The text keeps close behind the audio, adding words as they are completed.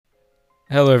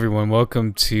Hello, everyone.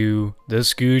 Welcome to the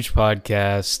Scooge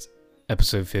Podcast,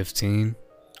 episode 15,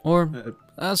 or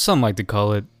some like to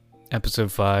call it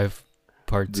episode 5,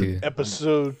 part 2.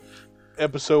 Episode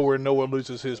where Noah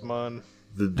loses his mind.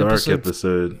 The dark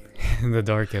episode. The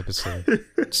dark episode.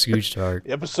 Scooge Dark.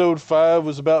 Episode 5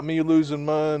 was about me losing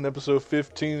mine. Episode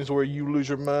 15 is where you lose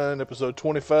your mind. Episode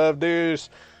 25,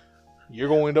 you're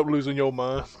going to end up losing your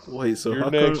mind. Wait, so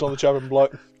you're next on the chopping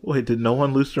block. Wait, did no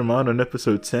one lose their mind on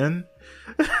episode 10?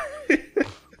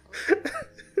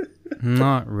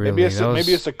 Not really.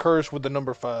 Maybe it's a curse with the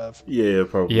number 5. Yeah,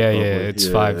 probably. Yeah, it's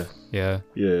 5. Yeah.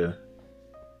 Yeah.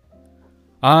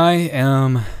 I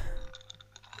am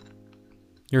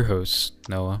your host,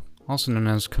 Noah, also known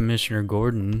as Commissioner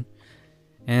Gordon.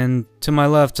 And to my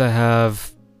left, I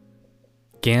have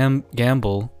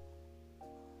Gamble.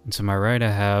 And to my right,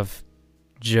 I have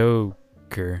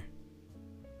Joker.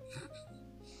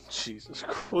 Jesus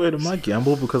Christ. Wait, am I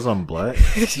Gamble because I'm black?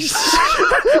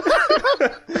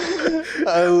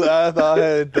 I thought I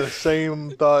had the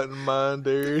same thought in mind,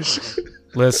 Darius.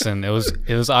 Listen, it was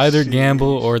either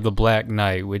Gamble or the Black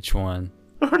Knight. Which one?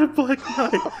 Or the Black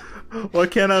Knight? Why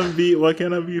can't I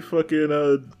be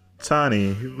fucking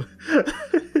Tiny?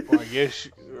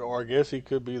 Or I guess he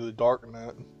could be the Dark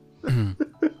Knight.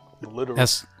 Literally.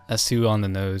 That's too on the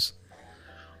nose.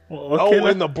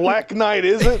 And the Black Knight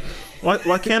isn't?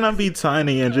 Why can't I be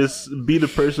Tiny and just be the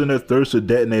person that throws a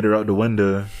detonator out the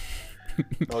window?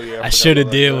 Oh yeah, I should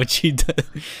have did what you did.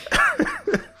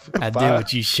 I did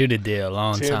what you should have did a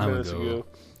long time ago.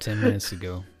 10 minutes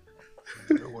ago.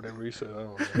 Or whatever you said. I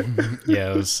don't know.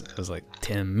 Yeah, it was like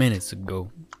 10 minutes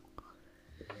ago.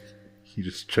 He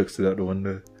just chucks it out the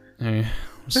window. We'll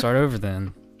start over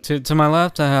then. To my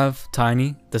left, I have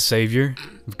Tiny, the savior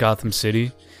of Gotham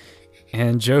City,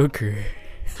 and Joker,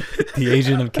 the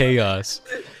agent of chaos.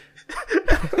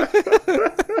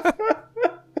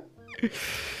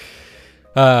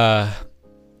 Not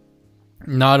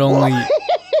only...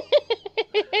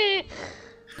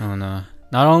 Oh no.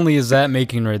 Not only is that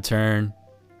making a return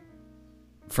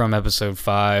from episode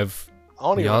 5, I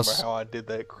don't even remember how I did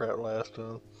that crap last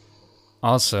time.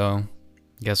 Also,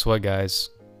 guess what, guys?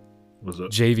 What's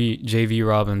up? JV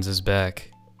Robbins is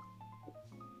back.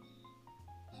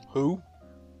 Who?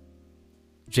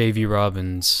 JV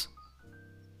Robbins.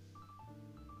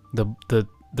 The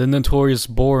notorious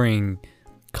boring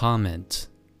commenter.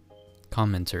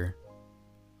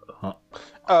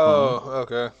 Oh,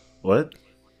 okay. What?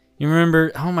 You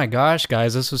remember? Oh my gosh,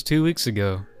 guys, this was 2 weeks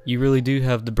ago. You really do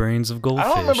have the brains of goldfish. I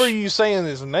don't remember you saying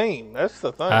his name. That's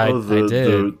the thing. I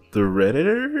did. The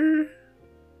Redditor?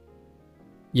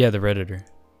 Yeah, the Redditor.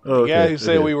 Oh, the guy who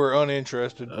said we were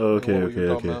uninterested. Oh, okay.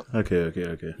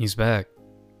 Okay. He's back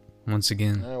once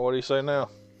again. What do you say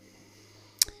now?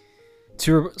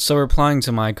 So replying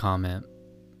to my comment,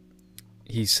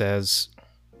 he says,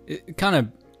 kind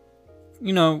of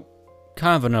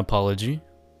an apology,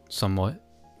 somewhat.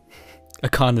 A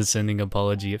condescending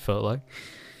apology, it felt like.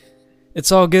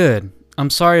 It's all good.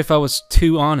 I'm sorry if I was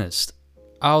too honest.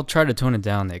 I'll try to tone it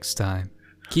down next time.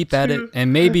 Keep at it,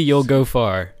 and maybe you'll go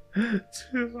far.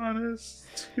 Too honest.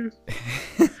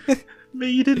 Man,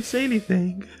 you didn't say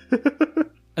anything.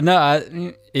 No,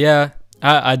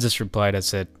 I just replied. I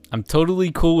said, I'm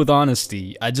totally cool with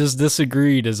honesty. I just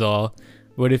disagreed is all.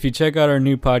 But if you check out our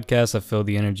new podcast, I feel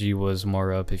the energy was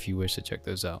more up if you wish to check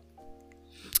those out.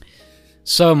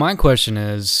 So my question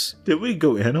is... Did we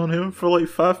go in on him for like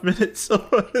 5 minutes?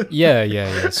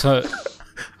 Yeah.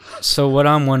 So what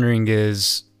I'm wondering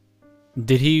is,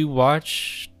 did he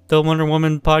watch the Wonder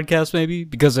Woman podcast maybe?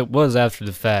 Because it was after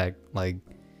the fact. Like,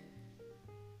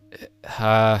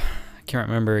 I can't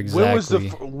remember exactly.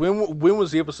 When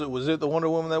was the episode? Was it the Wonder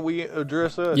Woman that we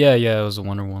addressed that? Yeah, it was the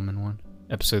Wonder Woman one.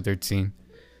 Episode 13.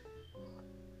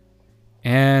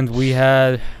 And we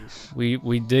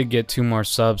did get 2 more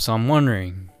subs, so I'm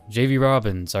wondering, JV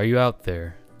Robbins, are you out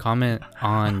there? Comment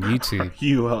on YouTube. Are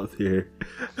you out there?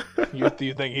 You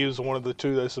think he was one of the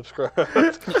 2 that subscribed?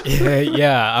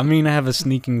 Yeah. I mean, I have a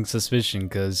sneaking suspicion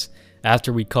because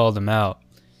after we called him out,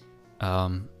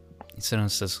 he sent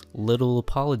us this little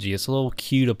apology. It's a little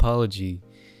cute apology,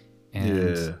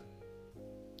 and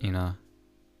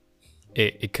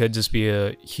it could just be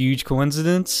a huge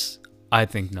coincidence. I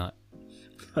think not.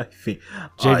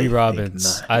 JV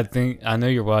Robbins, I know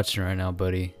you're watching right now,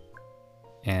 buddy,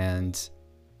 and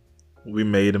we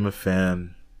made him a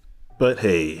fan, but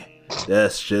hey,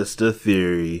 that's just a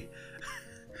theory,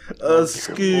 a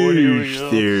Scooge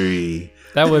theory.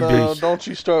 That would be. Don't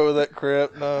you start with that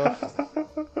crap, no.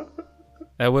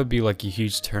 That would be like a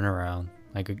huge turnaround,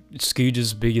 like a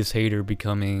Scooge's biggest hater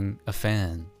becoming a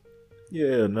fan.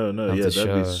 Yeah, no, Of yeah, the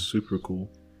that'd be show. super cool.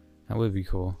 That would be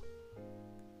cool.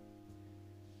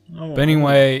 But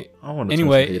anyway- I want to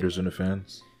anyway- turn some haters into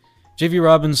fans. JV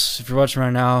Robbins, if you're watching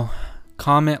right now,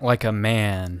 comment like a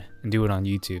man and do it on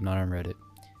YouTube, not on Reddit.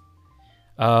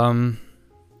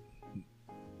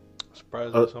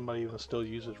 Surprised that somebody even still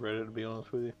uses Reddit, to be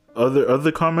honest with you.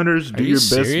 Other commenters, do Are you your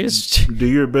serious? best. Do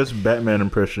your best Batman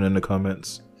impression in the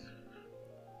comments.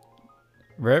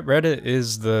 Reddit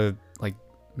is the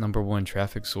 #1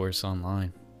 traffic source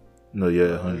online. No,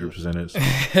 yeah, 100% is.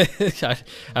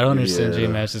 I don't understand Yeah. J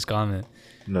Mash's comment.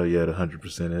 No, yeah,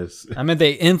 100% is. I mean,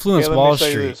 they influence Okay, let Wall me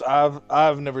say Street. this. I've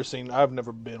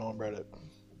never been on Reddit.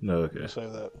 No, Let me okay. say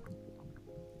that.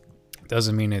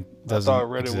 Doesn't mean it I doesn't thought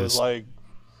Reddit exist. was like.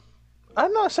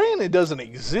 I'm not saying it doesn't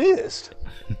exist.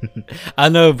 I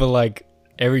know, but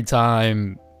every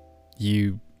time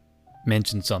you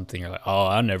mention something, you're like, "Oh,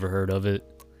 I never heard of it."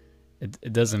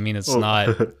 It doesn't mean it's Oh. not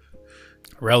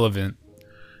relevant.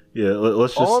 Yeah,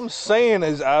 let's just. All I'm saying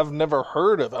is I've never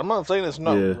heard of it. I'm not saying it's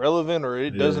not Yeah. relevant or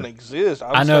it Yeah. doesn't exist.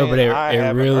 I'm I know, saying but I it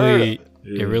haven't heard really of it.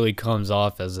 Yeah. it really comes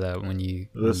off as that when you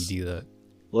Let's- do that.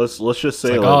 Let's just It's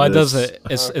say like, like oh, it this.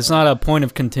 doesn't. It's not a point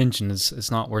of contention. It's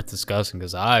not worth discussing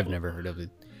because I've never heard of it.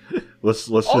 Let's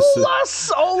just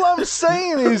say, All I'm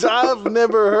saying is I've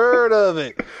never heard of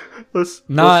it. let's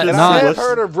Not- let's And just- I have let's-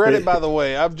 heard of Reddit, hey, by the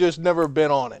way. I've just never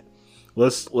been on it.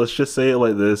 Let's just say it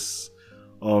like this.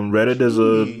 Reddit is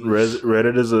Jeez.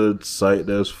 Reddit is a site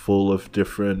that's full of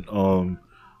different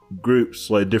groups,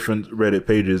 like different Reddit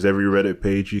pages. Every Reddit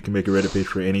page, you can make a Reddit page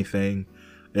for anything,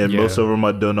 and most Yeah. of them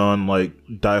are done on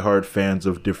diehard fans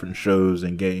of different shows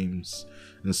and games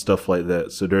and stuff like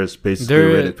that. So there's basically a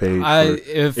Reddit page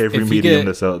for every if you medium get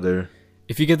that's out there.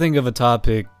 if you could think of a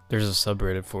topic, there's a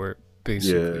subreddit for it.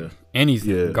 Basically, Yeah.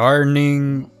 anything. Yeah.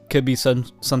 Gardening could be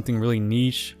something really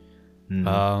niche.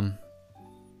 Mhm.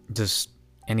 Just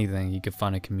anything you could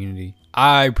find a community.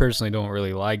 I personally don't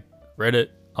really like Reddit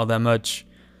all that much.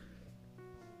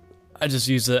 I just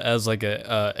use it as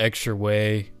a extra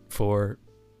way for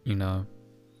any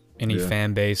Yeah.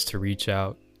 fan base to reach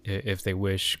out if they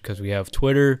wish, because we have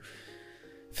Twitter,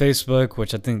 Facebook,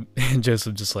 which I think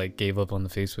Joseph just gave up on the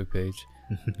Facebook page.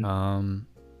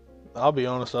 I'll be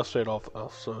honest, I've stayed off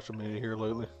social media here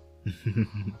lately.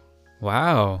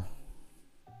 Wow.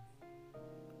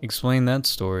 Explain that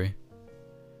story.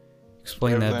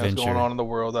 Explain Everything that that's venture. going on in the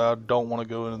world, I don't want to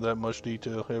go into that much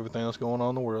detail. Everything that's going on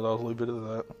in the world, I'll leave it at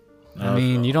that. I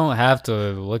mean, you don't have to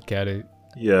look at it.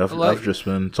 Yeah, Like- I've just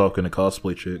been talking to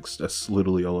cosplay chicks. That's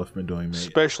literally all I've been doing, mate.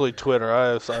 Especially Twitter.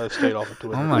 I've stayed off of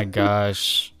Twitter. Oh my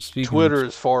gosh. Speaking Twitter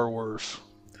is far worse.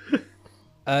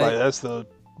 I, That's the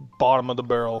bottom of the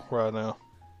barrel right now.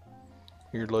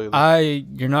 Here lately.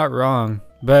 you're not wrong.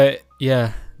 But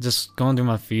yeah, just going through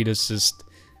my feed, it's just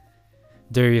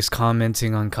Darius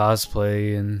commenting on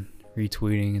cosplay and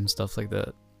retweeting and stuff like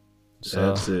that.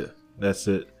 So That's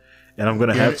it. And I'm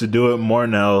gonna have to do it more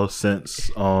now since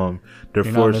they're You're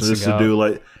not forcing us missing to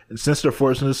do since they're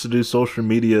forcing us to do social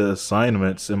media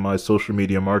assignments in my social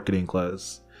media marketing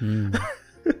class.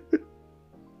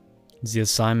 Is the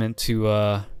assignment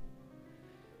to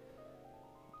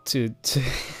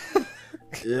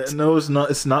Yeah, no, it's not.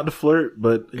 It's not to flirt,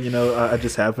 but I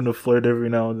just happen to flirt every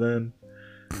now and then.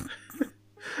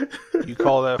 You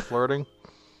call that flirting?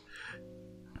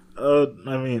 I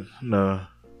mean, no.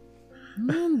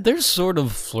 there's sort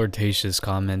of flirtatious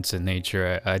comments in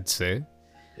nature, I'd say.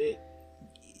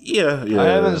 Yeah. I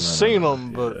haven't seen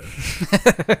them, but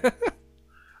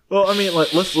Well, I mean,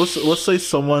 let's say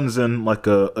someone's in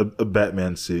a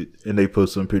Batman suit and they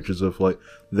post some pictures of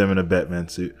them in a Batman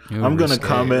suit. Ooh, I'm gonna risque.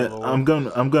 comment.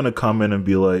 I'm gonna comment and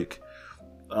be like,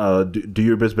 do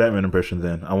your best Batman impression.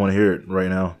 Then I want to hear it right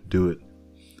now. Do it.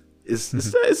 Is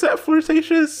that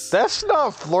flirtatious? that's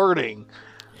not flirting.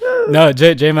 No,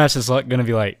 J Mash is gonna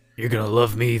be like, "You're gonna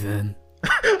love me then."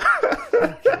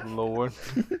 Lord.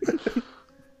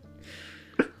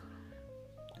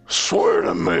 Swear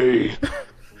to me.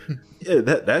 Yeah,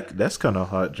 that's kind of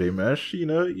hot, J Mash. You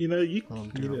know, Oh,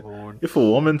 dear Lord. if a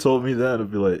woman told me that,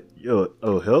 I'd be like, yo,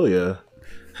 oh hell yeah.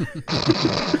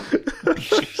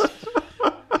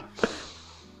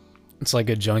 It's like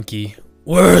a junkie.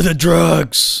 Where are the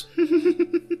drugs?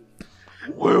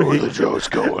 Where were the jokes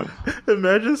going?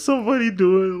 Imagine somebody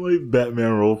doing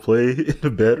Batman roleplay in the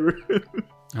bedroom.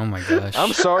 Oh my gosh.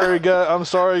 I'm sorry,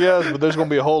 guys, but there's gonna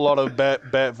be a whole lot of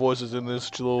bat voices in this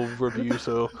little review,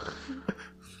 so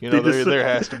there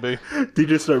has to be. They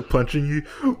just start punching you.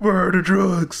 Where are the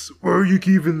drugs? Where are you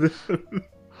keeping them?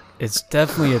 It's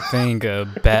definitely a thing.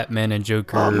 Batman and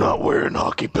Joker. I'm not wearing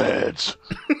hockey pads.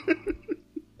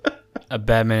 A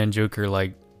Batman and Joker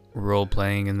role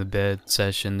playing in the bed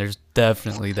session. There's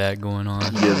definitely that going on.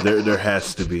 Yeah, there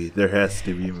has to be. There has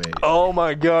to be, mate. Oh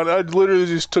my god, I literally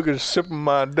just took a sip of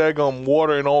my daggone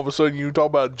water and all of a sudden you talk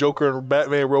about Joker and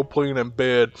Batman role playing in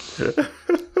bed. It's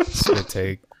a good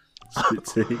take. Spit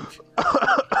take.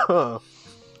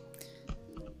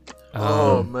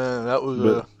 Oh man, that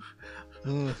was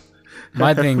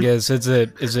My thing is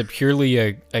it purely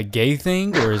a gay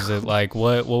thing, or is it like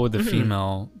what would the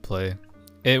female play?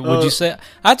 Would you say?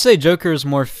 I'd say Joker is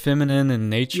more feminine in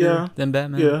nature than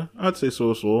Batman. Yeah, I'd say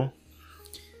so as well.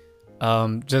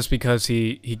 Just because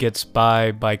he gets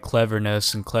by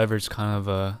cleverness, and clever's kind of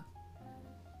a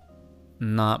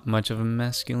not much of a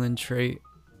masculine trait.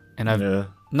 And I've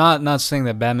not saying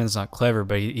that Batman's not clever,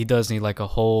 but he does need like a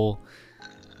whole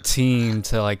team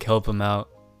to like help him out.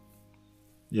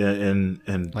 Yeah, and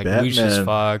like Batman, Lucius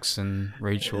Fox and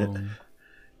Rachel.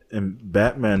 And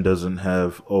Batman doesn't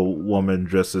have a woman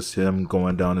dressed as him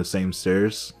going down the same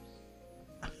stairs.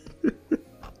 I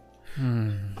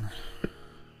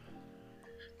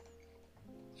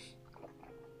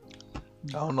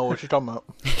don't know what you're talking about.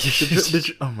 Did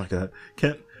you, oh my god!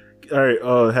 All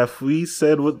right. Have we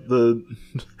said what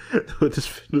what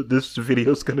this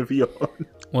video's gonna be on?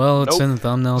 Well, it's in the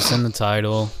thumbnail. It's in the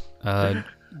title.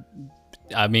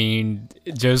 I mean,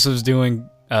 Joseph's doing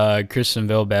Christian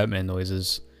Bale Batman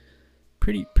noises.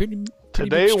 Pretty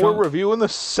Today strong. we're reviewing the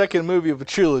second movie of a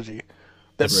trilogy.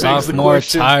 The That begs sophomore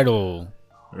question, title.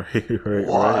 Right.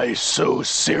 why so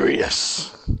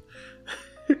serious?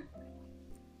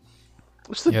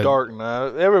 It's the Yeah. Dark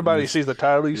Knight. Everybody sees the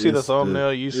title. You see the It's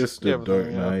thumbnail. You it's see the everything. Dark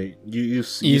you know. Knight. You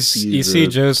You see the,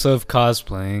 Joseph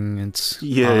cosplaying. It's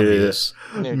Yeah. obvious.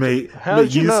 Yeah, Mate, how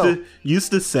did you know? Use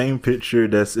the same picture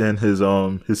that's in his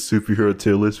superhero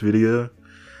tier list video.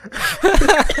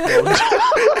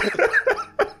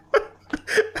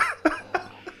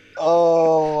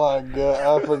 Oh my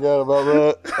god, I forgot about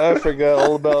that. I forgot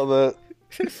all about that.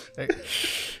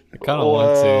 I kind of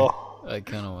want to. I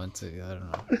kind of want to. I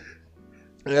don't know.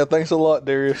 Yeah, thanks a lot,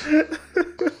 Darius.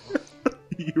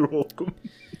 You're welcome.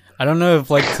 I don't know if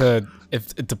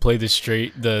to play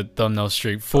the thumbnail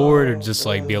straightforward or just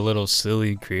like be a little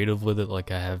silly creative with it like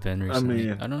I have been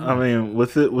recently. I don't know. I mean,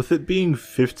 with it being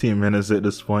 15 minutes at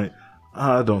this point,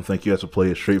 I don't think you have to play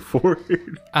it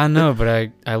straightforward. I know,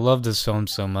 but I love this film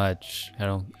so much. I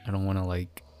don't want to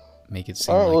like make it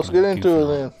seem. All right, like let's I'm get into goofing it off.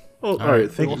 then. Well, all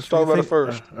right. let's talk about it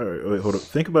first. All right, wait, hold up.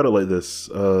 Think about it like this.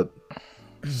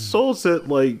 Soul's at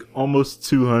like almost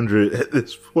 200 at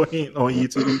this point on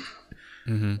YouTube.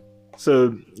 Mm-hmm.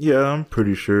 So yeah, I'm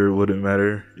pretty sure it wouldn't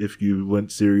matter if you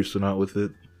went serious or not with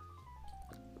it.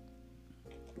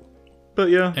 But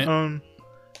yeah,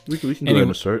 we can go ahead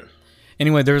and start.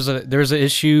 Anyway, there's an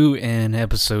issue in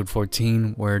episode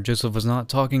 14 where Joseph was not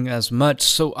talking as much,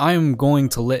 so I'm going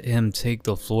to let him take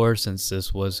the floor since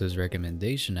this was his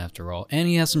recommendation after all, and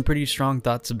he has some pretty strong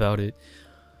thoughts about it.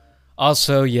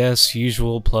 Also, yes,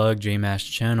 usual plug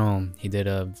JMash channel. He did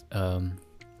a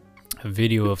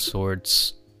video of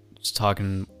sorts,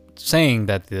 saying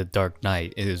that the Dark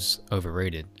Knight is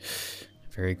overrated.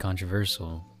 Very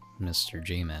controversial, Mr.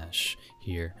 JMash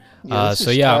here. Yeah, this so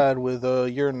is yeah, tied with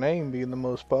your name being the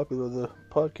most popular of the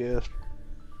podcast.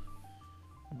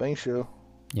 Bane Show.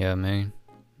 yeah, main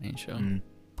show.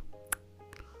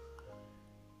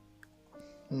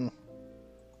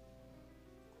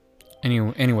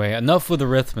 Anyway, enough with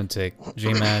arithmetic.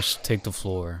 JMash, take the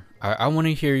floor. I want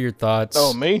to hear your thoughts.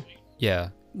 Oh, me? Yeah.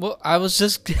 Well, I was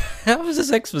just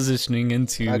expositioning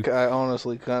into. I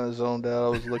honestly kind of zoned out. I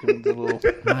was looking at the little.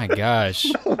 My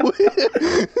gosh.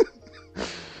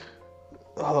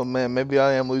 Oh man, maybe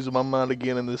I am losing my mind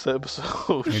again in this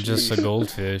episode. You're just a Jeez.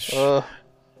 goldfish.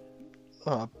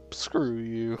 Screw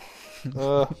you.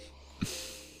 I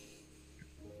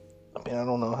mean, I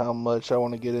don't know how much I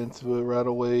want to get into it right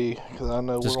away because I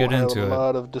know Just we're gonna get have into a it.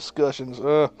 lot of discussions.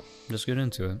 Just get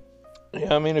into it.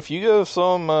 Yeah, I mean, if you have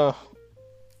some, I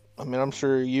mean, I'm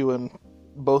sure you and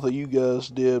both of you guys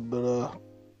did, but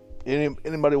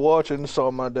anybody watching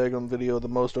saw my daggone video of the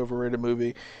most overrated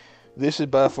movie. This is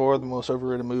by far the most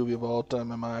overrated movie of all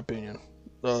time, in my opinion.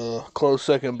 Close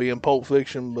second being Pulp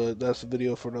Fiction, but that's a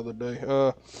video for another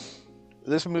day.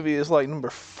 This movie is like number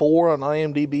 4 on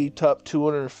IMDb, top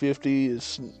 250.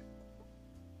 It's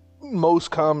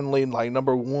most commonly like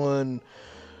number 1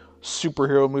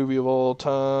 superhero movie of all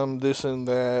time, this and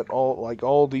that,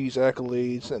 all these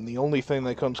accolades, and the only thing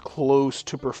that comes close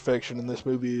to perfection in this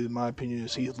movie, in my opinion,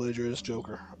 is Heath Ledger as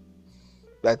Joker.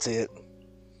 That's it.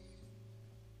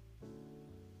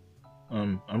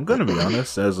 I'm gonna be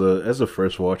honest, as a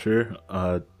first watcher,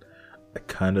 I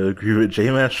kind of agree with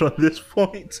JMash on this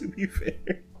point. To be fair,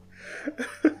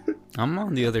 I'm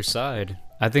on the other side.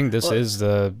 I think this What? is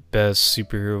the best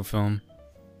superhero film.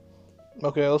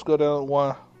 Okay, let's go down.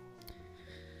 Why?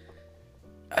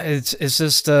 It's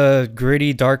just a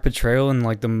gritty, dark portrayal and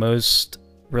like the most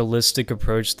realistic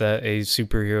approach that a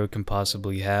superhero can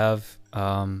possibly have. Okay,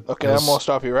 I'm gonna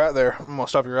stop you right there.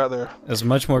 It's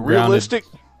much more grounded. Realistic.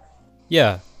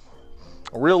 Yeah,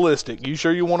 Realistic. You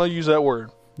sure you want to use that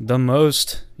word? the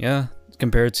most. Yeah,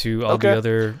 compared to all Okay. the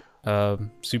other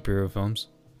superhero films.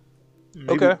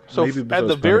 Okay, so maybe at besides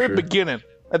the very Punisher.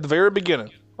 beginning,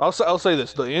 I'll say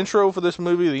this: the intro for this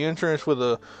movie, the entrance with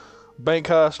the bank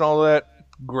heist and all that,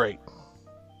 great.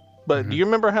 But do you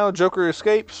remember how Joker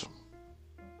escapes?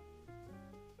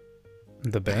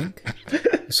 The bank,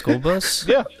 the school bus.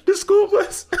 Yeah, The school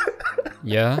bus.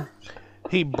 Yeah,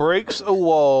 he breaks a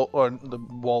wall, or the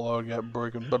wall already got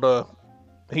broken, but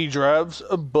he drives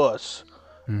a bus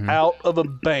out of a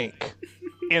bank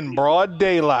in broad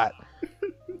daylight,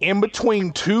 in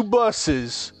between two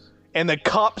buses, and the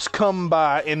cops come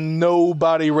by and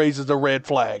nobody raises a red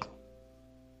flag.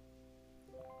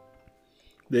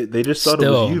 They just thought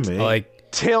still, it was you, man. like,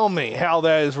 Tell me how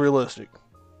that is realistic.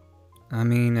 I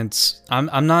mean, it's.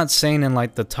 I'm not saying in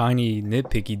like the tiny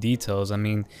nitpicky details. I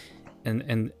mean,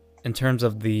 in terms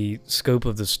of the scope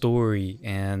of the story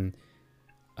and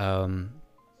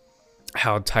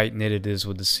how tight knit it is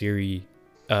with the series,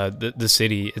 the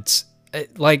city. It's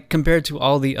like compared to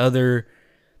all the other.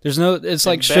 There's no. It's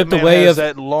like stripped Batman away has of.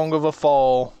 that long of a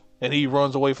fall, and he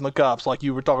runs away from the cops, like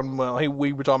you were talking about. Hey,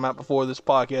 we were talking about before this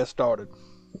podcast started.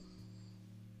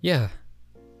 Yeah.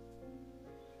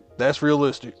 That's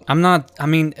realistic. I'm not. I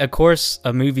mean, of course,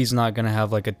 a movie's not gonna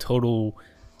have like a total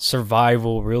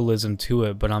survival realism to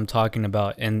it, but I'm talking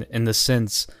about in the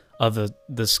sense of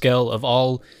the scale of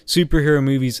all superhero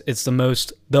movies, it's the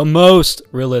most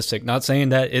realistic. Not saying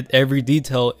that every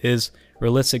detail is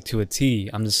realistic to a T.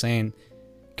 I'm just saying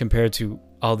compared to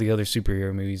all the other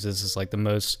superhero movies, this is like the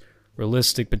most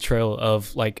realistic portrayal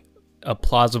of like a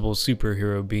plausible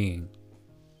superhero being.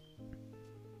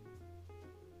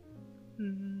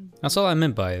 That's all I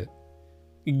meant by it.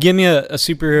 Give me a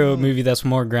superhero movie that's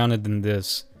more grounded than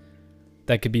this.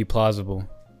 That could be plausible.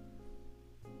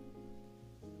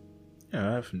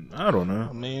 Yeah, I don't know.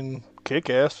 I mean,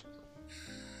 Kick-Ass.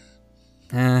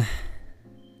 I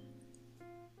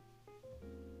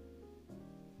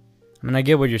mean, I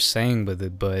get what you're saying with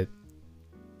it, but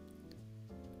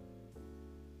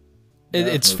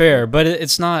it's okay. fair. But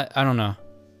it's not. I don't know.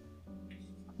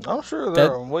 I'm sure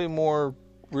there are way more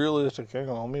realistic. Hang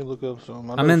on, let me look up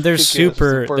some. I mean, there's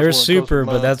super,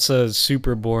 but that's a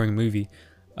super boring movie.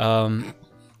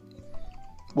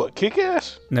 What,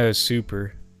 Kick-Ass? No,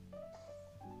 super.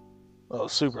 Oh,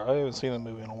 Super. I haven't seen that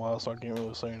movie in a while, so I can't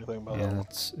really say anything about that Yeah, one.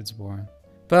 it's boring.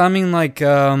 But I mean, like,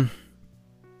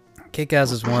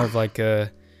 Kick-Ass is more of like a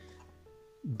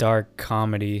dark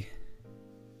comedy.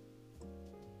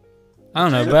 I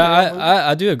don't know, but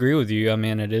I do agree with you. I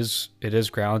mean, it is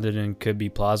grounded and could be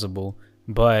plausible.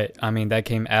 But I mean, that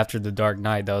came after The Dark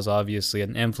Knight. That was obviously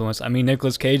an influence. I mean,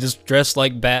 Nicolas Cage is dressed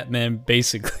like Batman,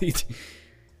 basically.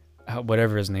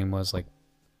 Whatever his name was, like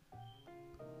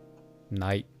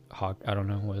Nighthawk. I don't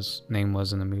know what his name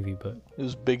was in the movie, but It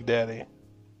was Big Daddy.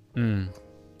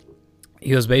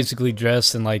 he was basically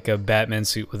dressed in like a Batman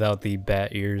suit without the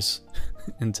bat ears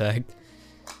intact.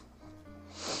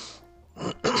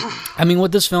 I mean,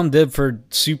 what this film did for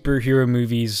superhero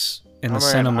movies in the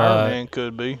cinema, Iron Man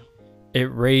could be.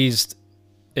 it raised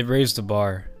the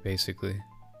bar, basically.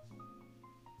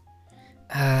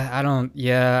 I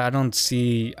don't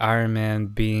see Iron Man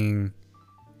being.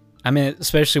 I mean,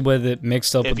 especially with it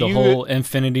mixed up with the whole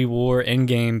Infinity War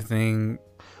Endgame thing.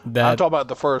 I'm That talking about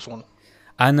the first one.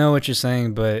 I know what you're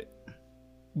saying, but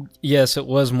yes, it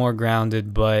was more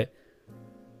grounded. But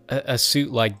a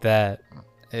suit like that,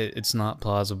 it's not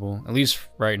plausible. At least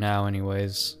right now,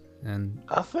 anyways. And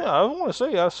I want to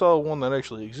say I saw one that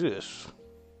actually exists.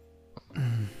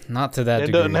 not to that It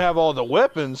degree. doesn't have all the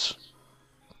weapons.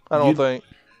 I don't think.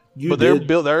 But They're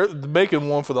they're making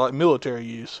one for the military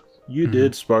use. You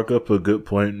did spark up a good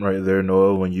point right there,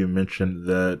 Noah, when you mentioned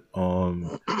that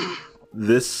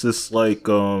this is like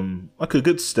a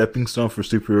good stepping stone for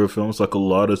superhero films. Like a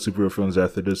lot of superhero films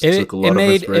after this took a lot of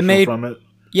inspiration from it.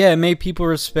 Yeah, it made people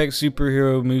respect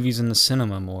superhero movies in the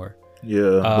cinema more.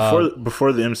 Yeah,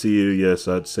 before the MCU, yes,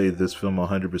 I'd say this film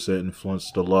 100%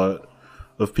 influenced a lot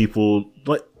of people.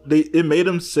 Like it made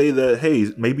them say that, hey,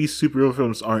 maybe superhero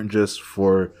films aren't just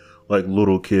for like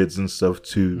little kids and stuff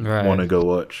to want to go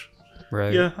watch.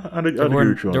 Right. Yeah, I'd agree with you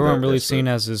on that. They weren't really seen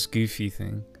as this goofy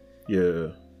thing.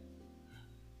 Yeah.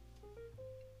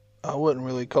 I wouldn't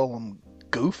really call them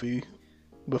goofy.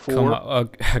 before.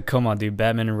 Come on, dude.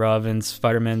 Batman and Robin,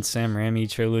 Spider-Man, Sam Raimi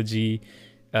trilogy.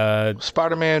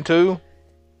 Spider-Man 2.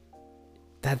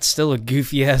 That's still a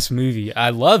goofy ass movie.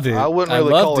 I love it. I wouldn't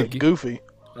really call it goofy.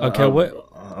 Okay, what?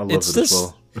 I love It's it as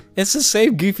well. It's the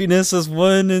same goofiness as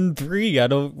 1 and 3. I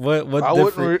don't. What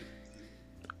different?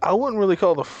 I wouldn't really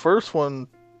call the first one.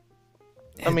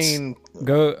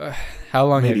 Go. How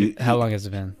long Maybe how long has it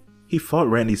been? He fought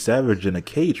Randy Savage in a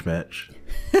cage match.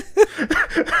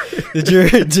 Did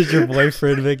your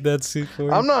boyfriend make that suit for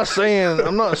you? I'm not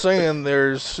saying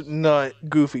there's not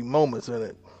goofy moments in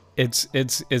it.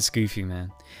 It's goofy,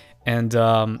 man, and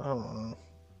I don't know.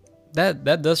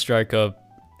 that does strike up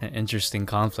an interesting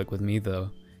conflict with me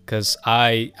though, because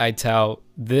I tout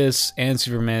this and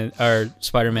Spider-Man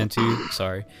 2,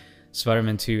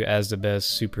 Spider-Man 2 as the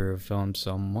best superhero film.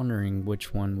 So I'm wondering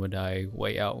which one would I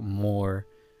weigh out more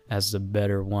as the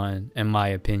better one, in my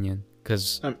opinion,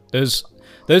 because those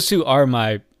two are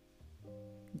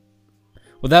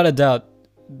without a doubt.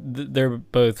 They're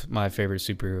both my favorite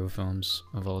superhero films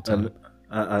of all time.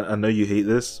 I know you hate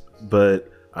this, but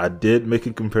I did make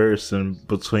a comparison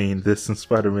between this and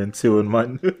Spider-Man 2 in my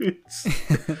notes.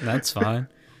 That's fine.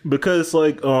 Because,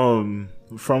 like,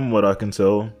 from what I can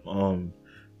tell,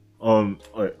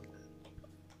 like,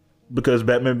 because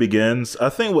Batman Begins, I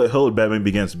think what held Batman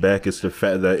Begins back is the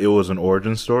fact that it was an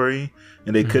origin story,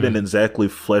 and they couldn't exactly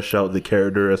flesh out the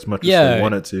character as much as they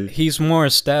wanted to. He's more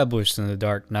established in The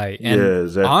Dark Knight. And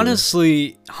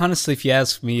exactly. Honestly, if you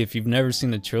ask me, if you've never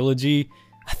seen the trilogy,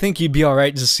 I think you'd be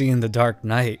alright just seeing The Dark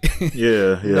Knight.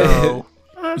 Yeah. No.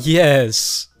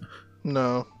 Yes.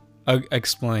 No.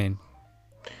 Explain.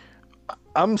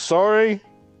 I'm sorry,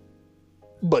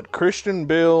 but Christian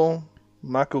Bale,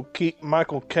 Michael Caine,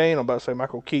 I'm about to say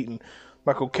Michael Keaton,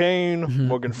 Michael Caine,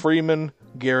 Morgan Freeman,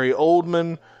 Gary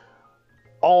Oldman,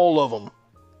 all of them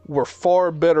were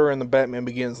far better in the Batman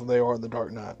Begins than they are in the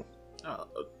Dark Knight.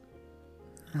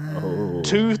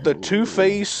 The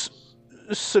Two-Face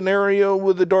scenario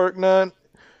with the Dark Knight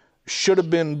should have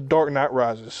been Dark Knight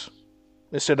Rises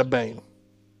instead of Bane.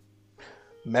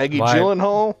 Maggie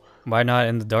Gyllenhaal. Why not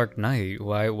in the Dark Knight?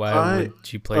 Why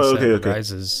would you place that in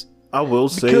Rises? I will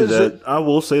say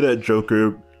that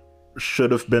Joker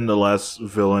should have been the last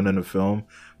villain in the film,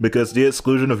 because the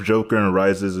exclusion of Joker in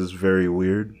Rises is very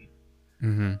weird.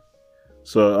 Mm-hmm.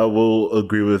 So I will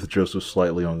agree with Joseph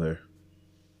slightly on there.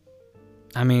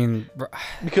 I mean,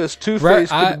 because Two-Face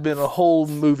could have been a whole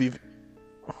movie.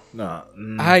 Nah.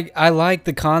 I like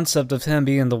the concept of him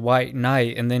being the White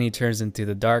Knight, and then he turns into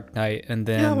the Dark Knight, and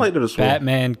then I like that as well.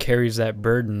 Batman carries that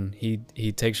burden.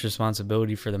 He takes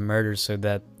responsibility for the murder so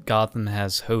that Gotham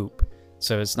has hope,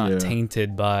 so it's not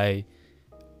tainted by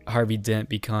Harvey Dent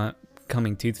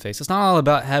becoming Two-Face. It's not all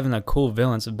about having a cool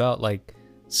villain. It's about like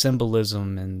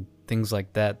symbolism and things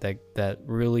like that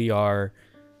really are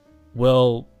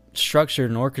well structured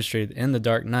and orchestrated in the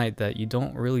Dark Knight that you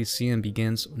don't really see in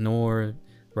Begins nor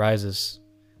Rises.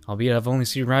 Albeit I've only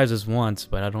seen Rises once,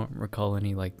 but I don't recall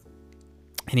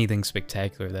anything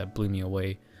spectacular that blew me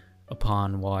away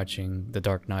upon watching The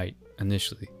Dark Knight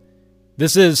initially.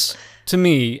 This is, to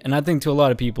me, and I think to a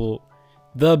lot of people,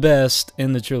 the best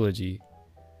in the trilogy.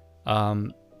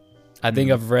 I think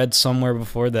I've read somewhere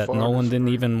before that Nolan didn't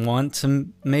even want to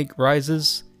make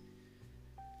Rises.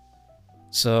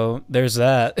 So there's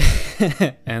that.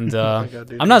 And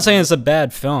I'm not saying it's a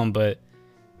bad film, but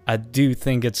I do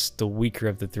think it's the weaker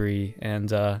of the three. And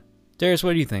Darius,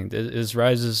 what do you think? Is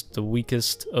Rises the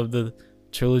weakest of the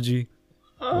trilogy?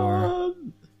 Or?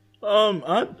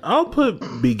 I'll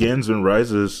put Begins and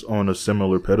Rises on a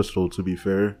similar pedestal, to be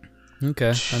fair. Okay,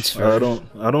 that's fair.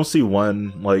 I don't see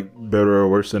one like better or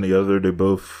worse than the other. They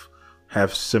both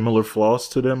have similar flaws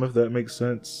to them, if that makes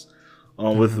sense.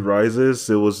 With Rises,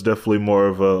 it was definitely more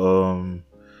of a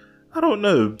I don't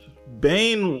know.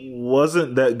 Bane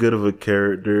wasn't that good of a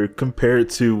character compared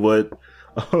to what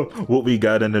we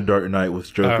got in The Dark Knight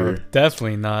with Joker.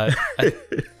 Definitely not.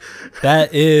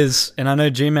 That is, and I know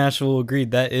J Mash will agree,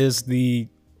 that is the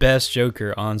best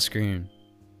Joker on screen.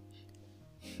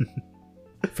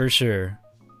 For sure.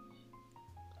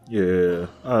 Yeah,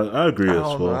 I agree as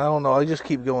well. I don't know. I just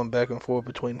keep going back and forth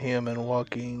between him and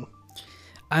Joaquin.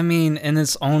 I mean, in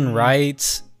its own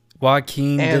right,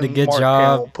 Joaquin did a good Mark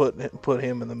job. Hamill put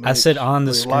him in the mix. I said on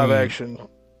the screen. Live action.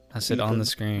 I said on the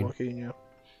screen. Joaquin, yeah.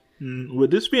 With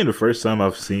this being the first time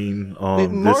I've seen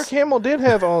Mark Hamill did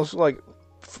have on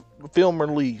film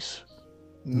release.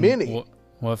 Many.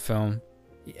 What film?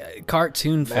 Yeah,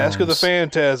 cartoon films. Mask of the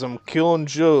Phantasm, Killing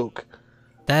Joke.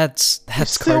 That's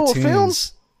still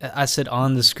cartoons. I said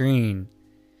on the screen.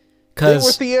 They were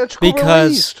theatrical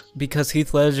released. Because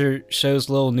Heath Ledger shows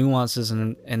little nuances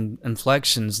and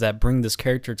inflections that bring this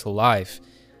character to life.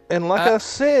 And like I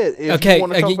said, if you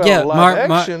want to talk about live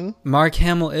action, Mark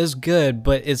Hamill is good,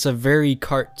 but it's a very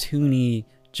cartoony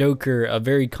Joker, a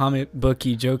very comic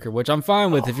booky Joker, which I'm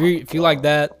fine with if you like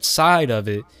that side of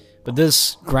it. But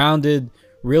this grounded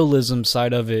realism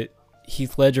side of it,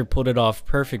 Heath Ledger pulled it off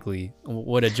perfectly.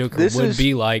 What a Joker would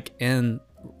be like in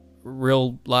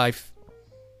real life.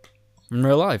 In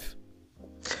real life.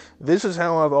 This is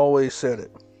how I've always said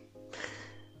it.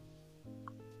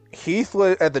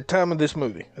 At the time of this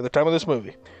movie,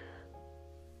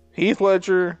 Heath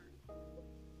Ledger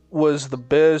was the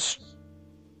best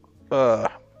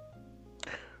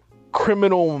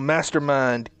criminal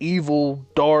mastermind, evil,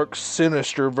 dark,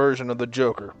 sinister version of the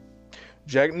Joker.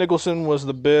 Jack Nicholson was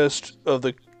the best of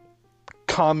the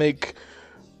comic,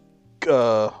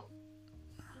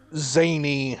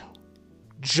 zany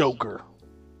Joker.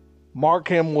 Mark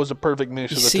Hamill was a perfect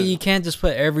mix of the two. You can't just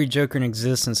put every Joker in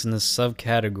existence in this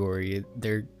subcategory.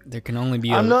 There can only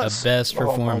be a best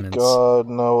performance. Oh my God,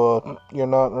 Noah, you're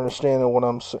not understanding what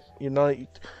I'm saying. You're not.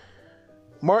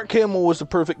 Mark Hamill was the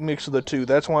perfect mix of the two.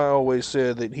 That's why I always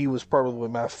said that he was probably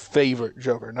my favorite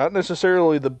Joker. Not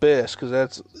necessarily the best,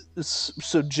 because it's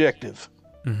subjective.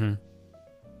 Mm-hmm.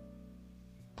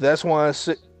 That's why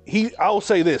I'll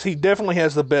say this: he definitely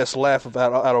has the best laugh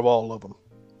out of all of them.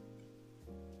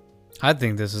 I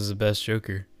think this is the best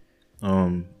Joker.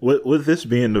 With this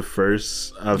being the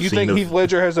first I've seen. You think Heath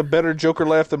Ledger has a better Joker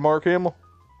laugh than Mark Hamill?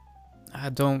 I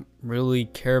don't really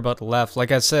care about the laugh.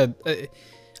 Like I said,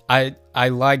 I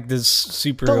like this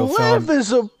superhero film. The laugh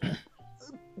is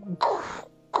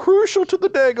crucial to the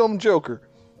daggum Joker.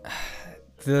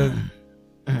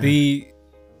 The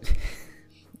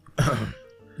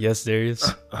yes,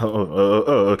 Darius.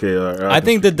 Okay. All right. I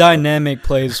think the dynamic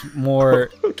plays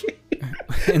more. Okay.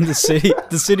 In the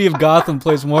city of Gotham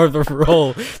plays more of a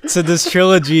role to this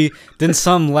trilogy than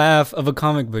some laugh of a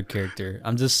comic book character.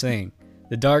 I'm just saying,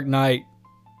 The Dark Knight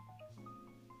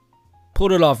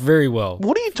pulled it off very well.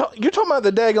 What are you talking? You're talking about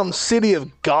the daggum city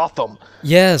of Gotham.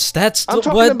 Yes, that's what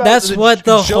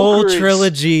the whole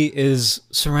trilogy is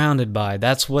surrounded by.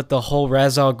 That's what the whole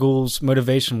Ra's al Ghul's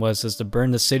motivation was, is to burn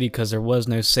the city because there was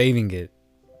no saving it.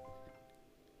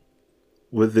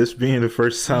 With this being the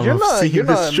first time I've seen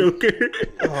this Joker.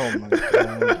 Oh my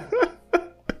God.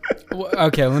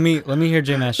 Okay, let me hear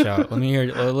J Mash out.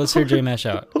 Let's hear J Mash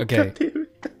out. Okay.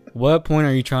 What point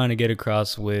are you trying to get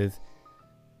across with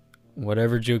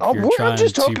whatever Joker you're trying to promote? We're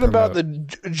just talking about the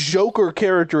Joker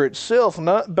character itself,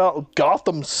 not about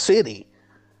Gotham City.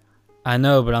 I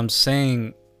know, but I'm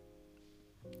saying,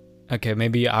 okay,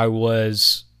 maybe I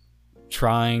was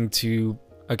trying to.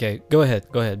 Okay, go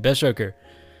ahead. Best Joker.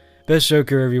 Best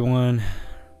Joker, everyone.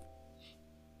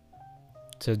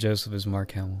 So Joseph is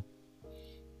Mark Hamill.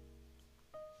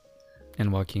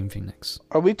 And Joaquin Phoenix.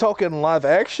 Are we talking live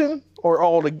action or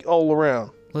all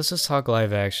around? Let's just talk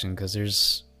live action, because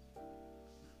there's...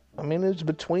 I mean, it's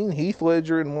between Heath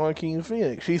Ledger and Joaquin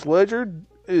Phoenix. Heath Ledger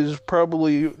is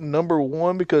probably number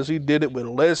one because he did it with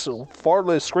far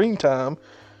less screen time.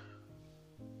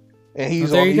 And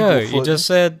he's there you go. You just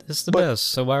said it's the best.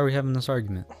 So why are we having this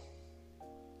argument?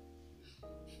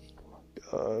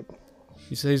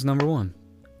 You say he's number one.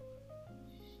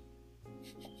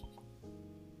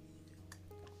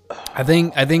 I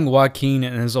think Joaquin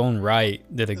in his own right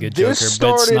did a good Joker. This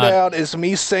started out as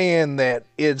me saying that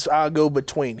I go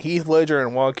between Heath Ledger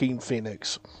and Joaquin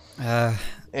Phoenix. And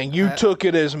you took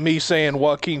it as me saying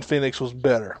Joaquin Phoenix was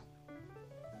better.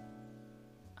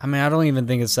 I mean, I don't even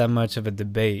think it's that much of a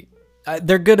debate.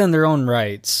 They're good in their own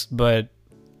rights, but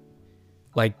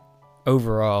like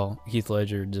overall, Heath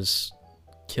Ledger just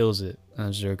kills it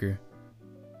as Joker.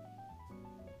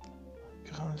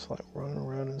 God, it's like running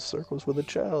around in circles with a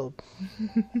child.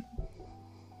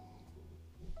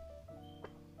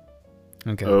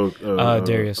 Okay.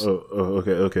 Darius.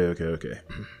 Okay.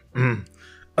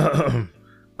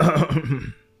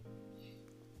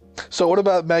 So what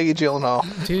about Maggie Gyllenhaal?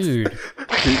 Dude.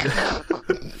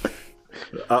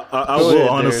 I will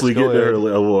honestly get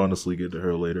to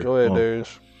her later. Go ahead,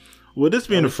 Darius. Well, this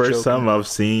being the first time I've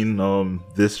seen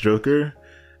this Joker,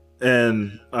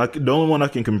 and the only one I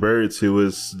can compare it to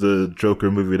is the Joker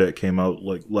movie that came out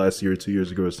like last year or 2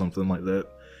 years ago or something like that.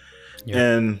 Yeah.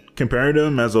 And comparing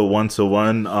them as a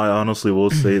 1-to-1, I honestly will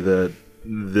say that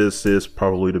this is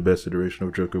probably the best iteration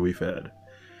of Joker we've had.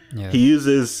 Yeah. He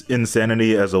uses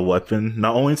insanity as a weapon,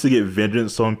 not only to get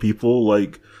vengeance on people,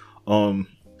 like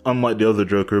unlike the other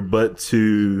Joker, but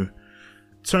to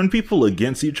turn people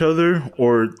against each other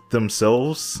or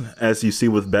themselves, as you see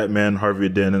with Batman, Harvey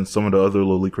Dent, and some of the other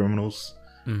lowly criminals.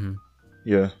 Mm-hmm.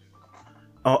 Yeah.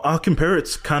 I'll compare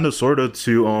it kind of sort of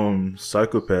to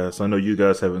Psycho-Pass. I know you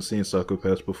guys haven't seen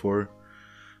Psycho-Pass before,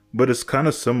 but it's kind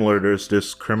of similar. There's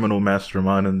this criminal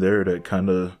mastermind in there that kind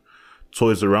of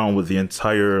toys around with the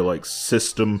entire like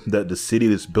system that the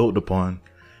city is built upon.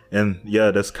 And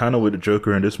yeah, that's kind of what the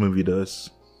Joker in this movie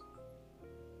does.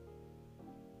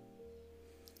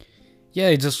 Yeah,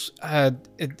 it just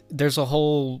there's a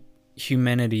whole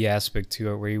humanity aspect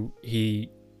to it where he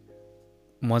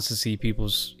wants to see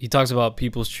he talks about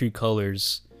people's true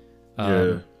colors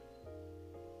in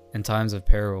times of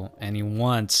peril, and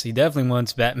he definitely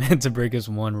wants Batman to break his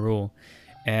one rule.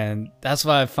 And that's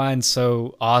what I find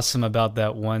so awesome about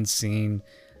that one scene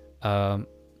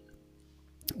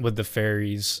with the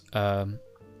fairies,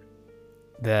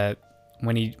 that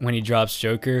when he drops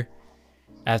Joker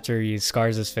after he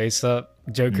scars his face up,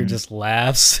 Joker just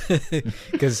laughs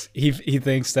because he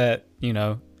thinks that, you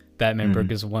know, Batman broke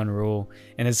his one rule.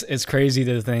 And it's crazy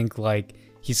to think like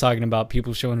he's talking about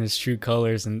people showing his true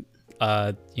colors, and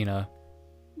you know,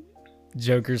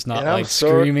 Joker's not like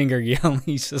screaming or yelling,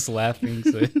 he's just laughing.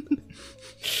 So.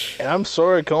 And I'm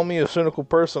sorry, call me a cynical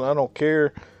person, I don't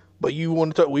care. But we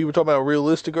were talking about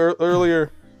realistic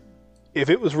earlier.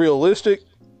 If it was realistic,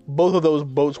 both of those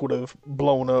boats would have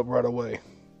blown up right away.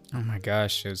 Oh my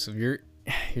gosh, Joseph, you're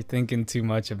thinking too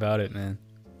much about it, man.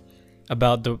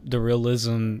 About the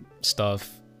realism stuff.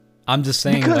 I'm just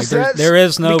saying, like, there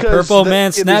is no purple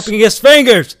man snapping his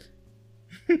fingers.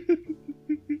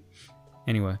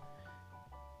 Anyway.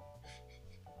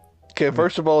 Okay,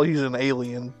 first of all, he's an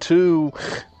alien. Two,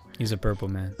 he's a purple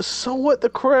man. So what the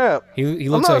crap? He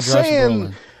looks like Josh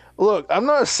Brolin. Look, I'm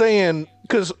not saying,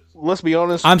 because let's be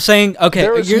honest. I'm saying, okay,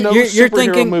 you're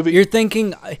thinking movie. You're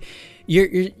taking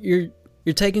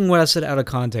what I said out of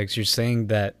context. You're saying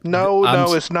that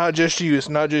no, it's not just you. It's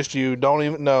not just you. Don't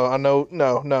even. No, I know.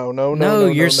 No. No,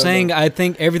 you're saying I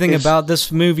think everything about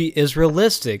this movie is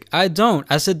realistic. I don't.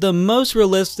 I said the most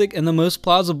realistic and the most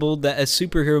plausible that a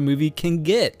superhero movie can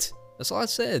get. That's all I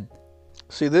said.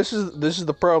 See, this is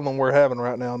the problem we're having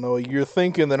right now, Noah. You're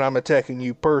thinking that I'm attacking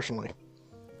you personally.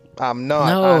 I'm not.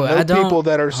 No, I don't. People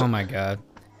that are. Oh my god.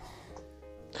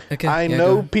 Okay. I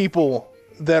know people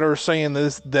that are saying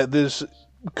that this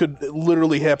could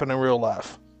literally happen in real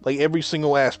life, like every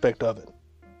single aspect of it.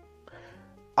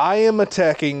 I am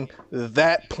attacking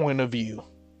that point of view.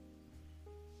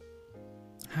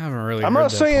 I haven't really. I'm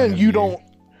not saying you don't.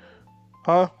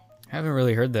 Huh? I haven't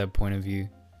really heard that point of view.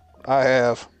 I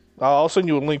have. I'll send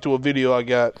you a link to a video I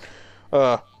got.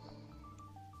 I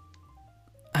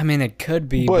mean, it could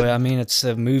be, but I mean, it's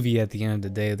a movie at the end of the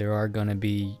day. There are going to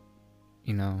be,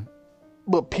 you know.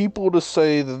 But people to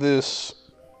say that this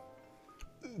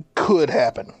could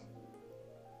happen.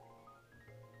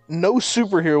 No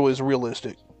superhero is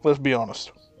realistic. Let's be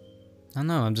honest. I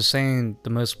know. I'm just saying the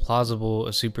most plausible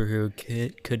a superhero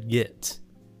could get.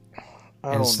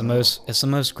 And it's the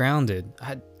most grounded.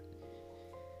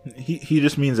 He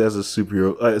just means as a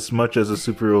superhero, as much as a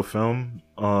superhero film.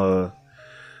 I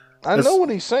know what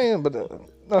he's saying, but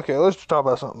okay, let's talk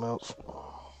about something else.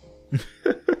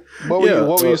 What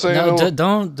were you saying? No,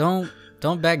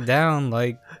 don't back down.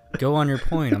 Like, go on your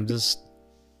point. I'm just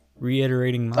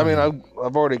reiterating mine. I mean,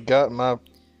 I've already got my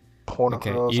point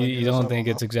across. Okay, you don't think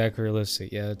it's exactly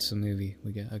realistic? Yeah, it's a movie.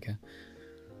 We get okay.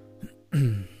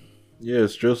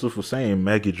 Yes, Joseph was saying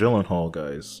Maggie Gyllenhaal,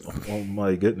 guys. Oh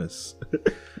my goodness.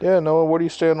 Yeah, Noah, where do you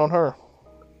stand on her?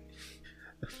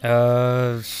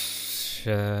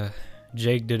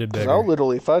 Jake did it better. I'll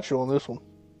literally fight you on this one.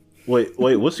 Wait,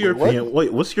 what's your opinion?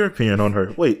 What's your opinion on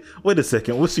her? Wait a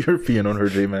second. What's your opinion on her,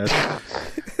 J-Man?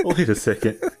 Wait a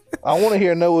second. I want to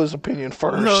hear Noah's opinion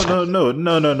first.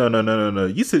 No.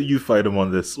 You said you fight him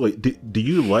on this. Wait, do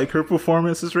you like her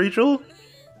performance as Rachel?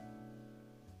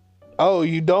 Oh,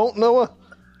 you don't, Noah?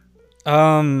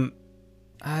 I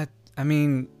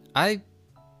mean, I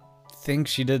think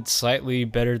she did slightly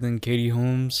better than Katie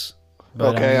Holmes.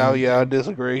 But okay, I mean, I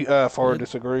disagree. Far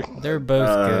disagree. They're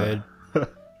both good.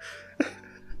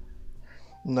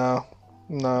 No.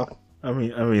 I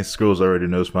mean, Skrills already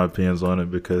knows my opinions on it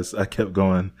because I kept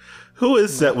going, who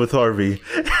is that with Harvey?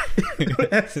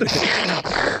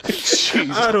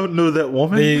 I don't know that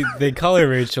woman. They call her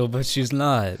Rachel, but she's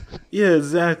not. Yeah,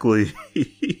 exactly.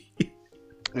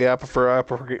 Yeah, I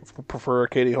prefer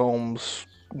Katie Holmes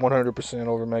 100%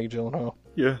 over Maggie Gyllenhaal.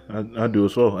 Yeah, I do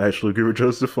as well. I actually agree with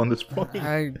Joseph on this point.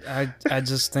 I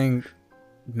just think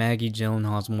Maggie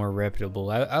Gyllenhaal's more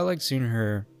reputable. I like seeing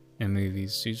her in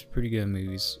movies. She's pretty good in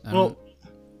movies.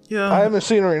 Yeah, I haven't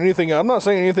seen her in anything. I'm not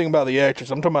saying anything about the actress.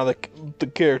 I'm talking about the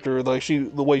character, like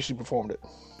the way she performed it.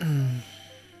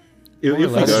 if we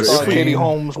More or I got just less. thought her, Katie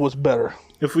Holmes was better.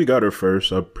 if we got her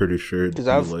first, I'm pretty sure. Because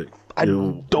I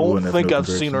don't think I've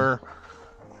seen her.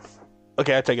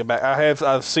 Okay, I take it back.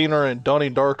 I've seen her in Donnie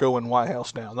Darko and White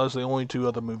House Down. Those are the only two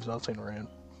other movies I've seen her in.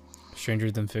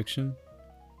 Stranger Than Fiction.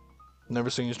 Never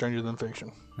seen Stranger Than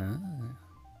Fiction. Ah.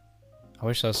 I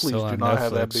wish I was Please still do on not Netflix.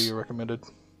 have that be recommended.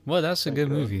 Well, that's a good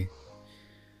movie.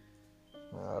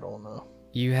 I don't know.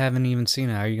 You haven't even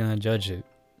seen it. How are you gonna judge it?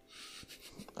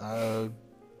 I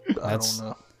That's- don't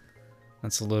know.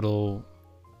 That's a little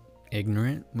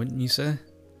ignorant, wouldn't you say?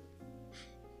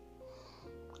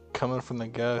 Coming from the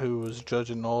guy who was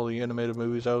judging all the animated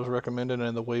movies I was recommending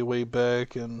and the way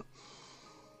back and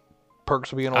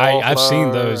Perks of Being a Wallflower. I've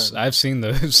seen those. and- I've seen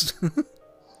those.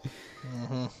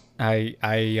 Mhm. I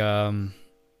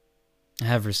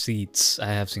have receipts. I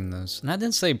have seen those, and I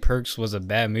didn't say Perks was a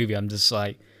bad movie. I'm just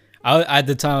like, at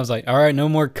the time I was like, all right, no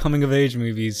more coming of age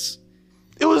movies.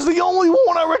 It was the only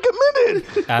one I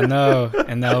recommended. I know,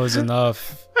 and that was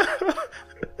enough.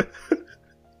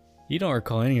 You don't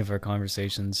recall any of our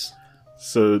conversations.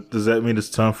 So does that mean it's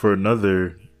time for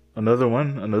another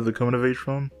one, another coming of age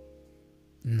film?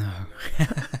 No,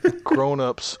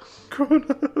 Grown-ups.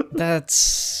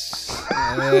 that's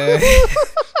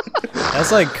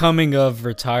that's like coming of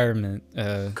retirement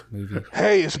movie.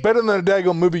 Hey, it's better than the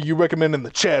daggone movie you recommend in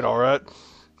the chat, alright?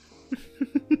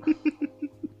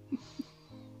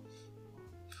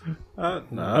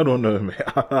 I don't know, man.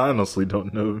 I honestly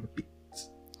don't know.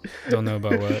 Don't know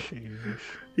about what.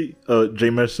 J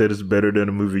Mesh said it's better than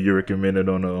a movie you recommended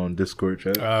on Discord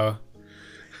chat. Oh,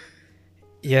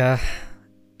 yeah,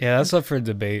 that's up for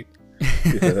debate.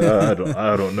 Yeah,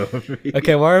 I don't know.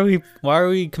 Okay, why are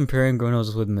we comparing Grown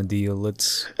Ups with Medea?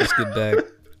 Let's get back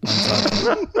on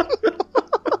topic.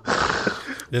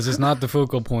 This is not the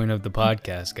focal point of the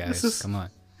podcast, guys. Come on.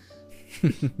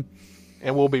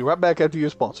 And we'll be right back after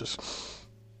your sponsors.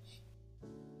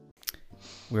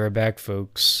 We're back,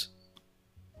 folks.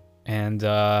 And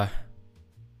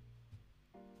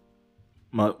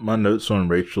My notes on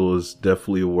Rachel is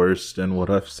definitely worse than what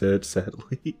I've said,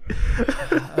 sadly.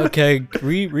 okay,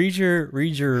 read your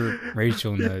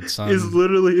Rachel notes. It's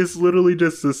literally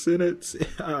just a sentence.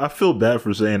 I feel bad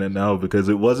for saying it now because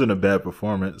it wasn't a bad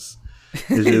performance.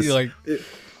 It's just like it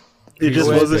just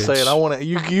Go ahead and wasn't. say it. I want to.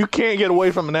 You can't get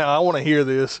away from it now. I want to hear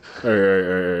this. All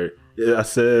right. Yeah, I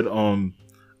said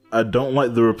I don't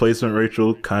like the replacement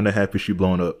Rachel. Kind of happy she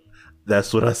blown up.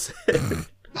 That's what I said.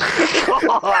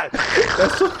 God.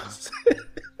 That's what I said.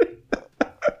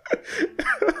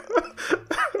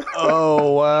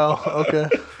 Oh wow. Okay.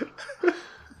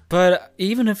 But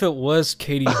even if it was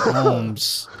Katie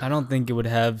Holmes, I don't think it would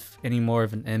have any more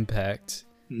of an impact.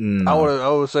 I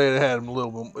would say it had a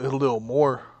little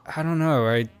more. I don't know,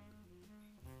 right?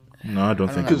 No, I don't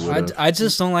think it would have. I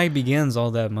just don't like Begins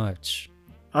all that much.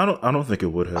 I don't think it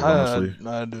would have. Honestly,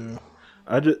 I do.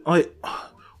 I just like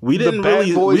we didn't The bad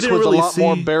really voice we didn't was really a lot see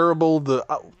more bearable. we do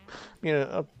I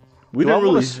didn't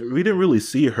wanna we didn't really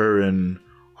see her and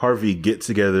Harvey get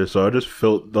together. So I just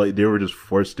felt like they were just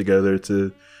forced together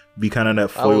to be kind of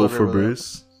that I will foil agree for with that.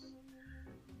 Bruce.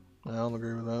 I don't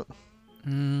agree with that.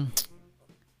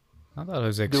 I thought it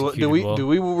was Do executed we well. do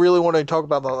we really want to talk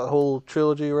about the whole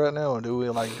trilogy right now, or do we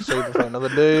like save it for another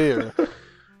day? Or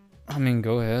I mean,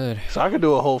 go ahead. so I could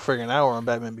do a whole freaking hour on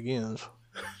Batman Begins.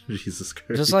 Jesus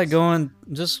Christ! Just like go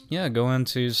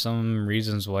into some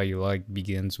reasons why you like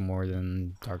Begins more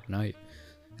than Dark Knight.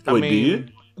 Wait, do you?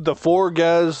 The four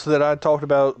guys that I talked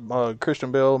about,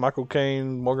 Christian Bale, Michael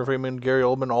Caine, Morgan Freeman, Gary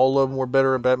Oldman, all of them were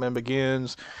better in Batman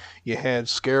Begins. You had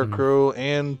Scarecrow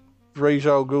and Ra's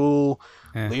al Ghul,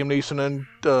 Liam Neeson and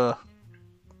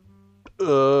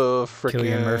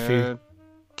Cillian Murphy.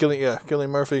 Cillian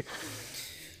Murphy.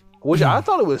 Which I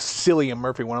thought it was Cillian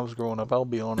Murphy when I was growing up, I'll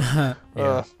be honest.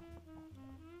 Yeah.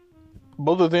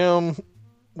 Both of them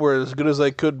were as good as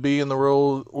they could be in the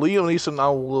role. Liam Neeson, I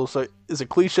will say, is a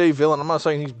cliche villain. I'm not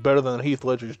saying he's better than Heath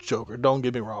Ledger's Joker. Don't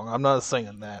get me wrong. I'm not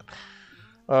saying that.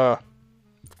 Of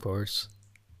course.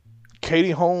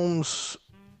 Katie Holmes,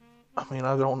 I mean,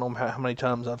 I don't know how many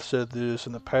times I've said this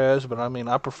in the past, but I mean,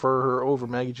 I prefer her over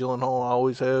Maggie Gyllenhaal. I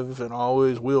always have and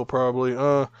always will probably.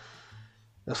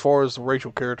 As far as the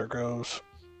Rachel character goes,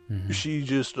 she's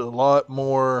just a lot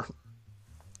more.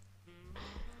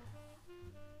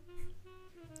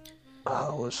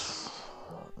 What's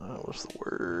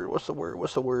the word?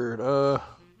 What's the word?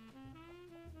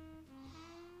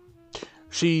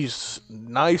 She's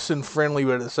nice and friendly,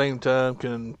 but at the same time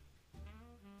can.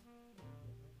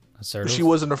 Assertive? She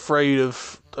wasn't afraid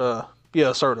of.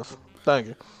 Assertive. Thank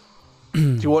you.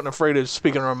 she wasn't afraid of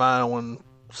speaking her mind when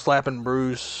slapping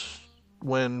Bruce,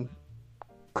 when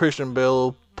Christian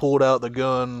Bale pulled out the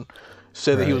gun,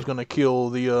 said that he was going to kill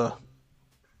the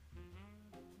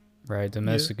right,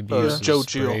 domestic abuse. Joe is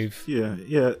Chill. brave. I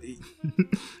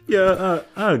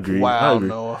agree. Wow, I agree.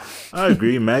 Noah. I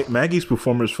agree. Maggie's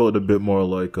performance felt a bit more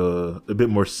like a bit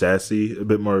more sassy, a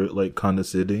bit more like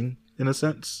condescending in a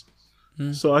sense.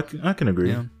 So I can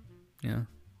agree. Yeah.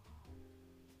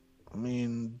 I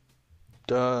mean,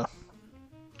 I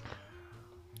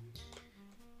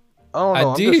don't know.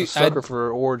 I'm just a sucker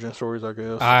for origin stories, I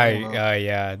guess.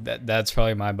 Yeah, that's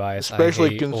probably my bias.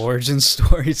 Especially I hate origin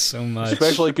stories so much.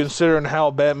 Especially considering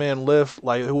how Batman left.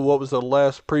 Like, what was the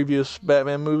last previous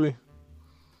Batman movie?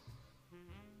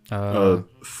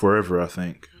 Forever, I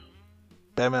think.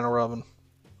 Batman and Robin.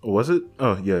 Was it?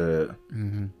 Oh yeah.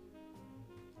 Mm-hmm.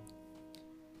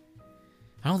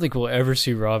 I don't think we'll ever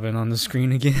see Robin on the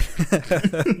screen again.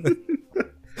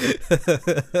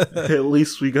 At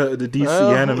least we got the DC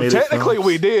animated. Technically, films.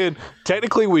 we did.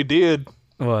 Technically, we did.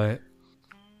 What?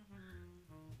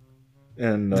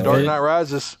 And The Dark Knight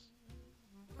Rises.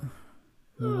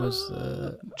 Who was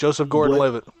the Joseph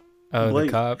Gordon-Levitt. Oh, the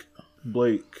cop.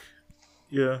 Blake.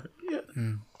 Yeah.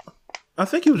 I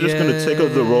think he was just going to take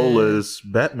up the role as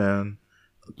Batman.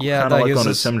 Yeah, kind of like on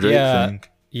a Tim Drake thing.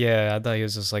 Yeah, I thought he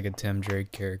was just like a Tim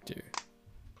Drake character.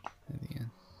 At the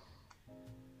end.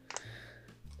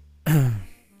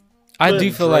 I do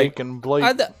feel like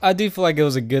I do feel like it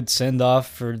was a good send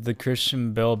off for the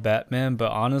Christian Bale Batman,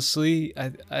 but honestly,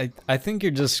 I think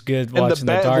you're just good watching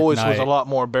the Dark Knight. And the Bat voice was a lot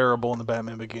more bearable in the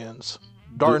Batman Begins.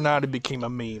 Dark Knight became a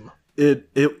meme.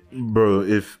 Bro,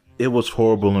 if it was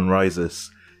horrible in Rises,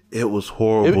 it was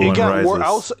horrible in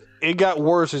Rises. It got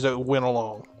worse as it went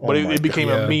along, but it became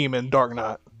a meme in Dark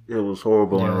Knight. It was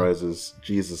horrible in Rises.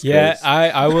 Jesus Christ. Yeah,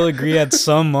 I will agree at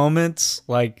some moments,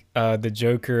 like the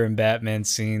Joker and Batman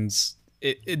scenes,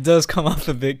 it does come off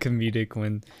a bit comedic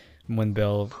when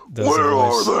Bale does the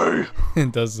voice. Where are they?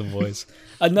 Does the voice.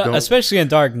 Especially in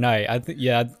Dark Knight. I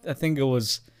think it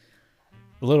was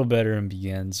a little better in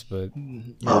Begins, but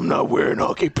I'm not wearing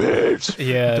hockey pads.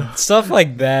 Yeah, stuff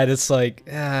like that. It's like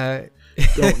don't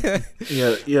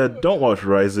watch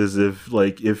Rises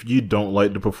if you don't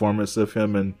like the performance of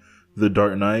him in The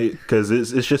Dark Knight, because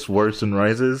it's just worse than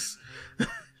Rises.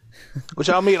 Which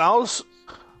I mean, I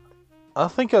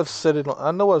think I've said it.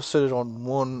 I know I've said it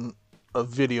on a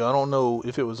video. I don't know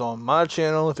if it was on my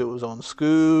channel, if it was on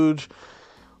Scooge,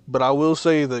 but I will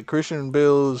say that Christian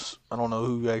Bale's, I don't know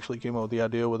who actually came up with the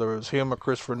idea, whether it was him or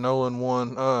Christopher Nolan.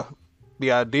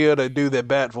 The idea to do that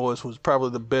Bat voice was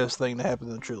probably the best thing to happen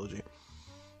in the trilogy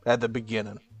at the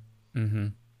beginning.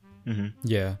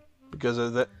 Yeah. Because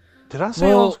of that. Did I say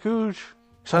it on Scooge?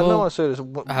 Because I know I said it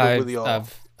with y'all.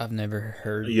 I've never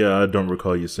heard. Yeah, I don't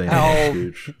recall you saying that on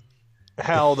Scooge.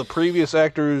 How the previous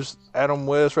actors, Adam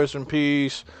West, rest in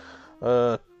peace,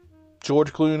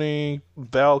 George Clooney,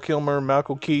 Val Kilmer,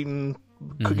 Michael Keaton,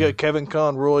 Kevin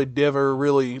Conroy, Dever,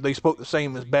 really, they spoke the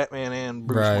same as Batman and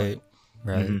Bruce Wayne.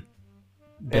 Right.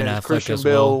 Ben Affleck Christian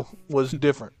Bale was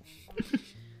different.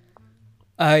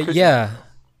 Yeah.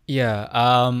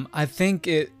 I think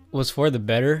it was for the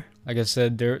better. Like I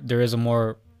said, there is a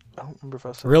more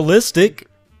realistic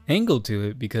angle to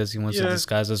it because he wants to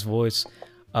disguise his voice.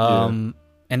 And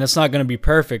it's not going to be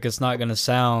perfect. It's not going to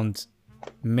sound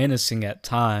menacing at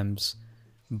times,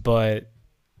 but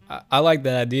I like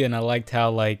that idea, and I liked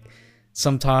how like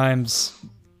sometimes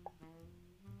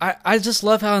I just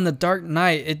love how in The Dark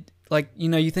Knight it, like, you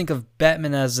know, you think of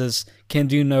Batman as this can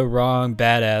do no wrong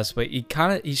badass, but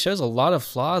he shows a lot of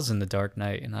flaws in The Dark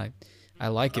Knight, and I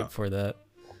like it for that.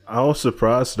 I was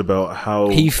surprised about how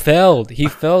he failed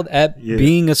at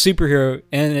being a superhero,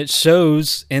 and it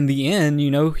shows in the end. You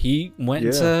know, he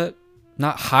went to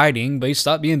not hiding, but he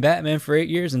stopped being Batman for 8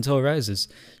 years until Rises.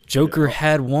 Joker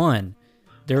had won.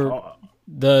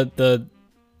 The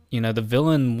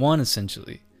villain won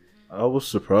essentially. I was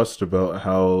surprised about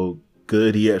how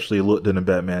good he actually looked in a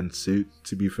Batman suit,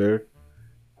 to be fair.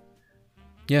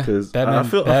 Yeah, because I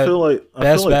feel like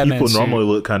people normally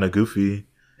look kind of goofy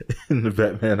in the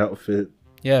Batman outfit.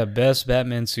 Yeah, best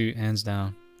Batman suit hands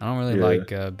down. I don't really like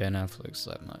Ben Affleck's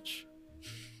that much.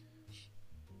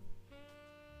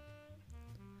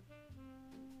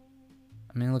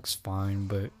 I mean, it looks fine,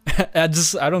 but I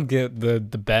don't get the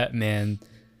Batman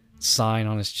sign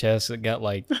on his chest that got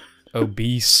like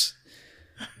obese.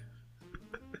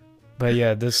 But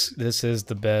yeah, this is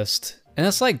the best. And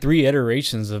that's like 3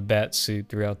 iterations of Batsuit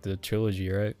throughout the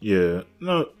trilogy, right? Yeah.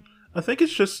 No, I think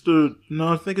it's just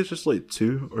like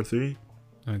 2 or 3.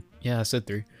 Yeah, I said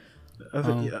 3. I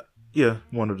think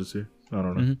 1 of the 2. I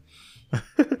don't know.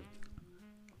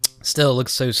 still it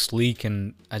looks so sleek,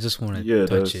 and I just want to Yeah,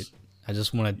 touch it. I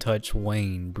just want to touch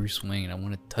Bruce Wayne. I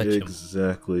want to touch him.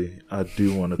 Exactly. I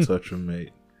do want to touch him,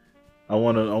 mate. I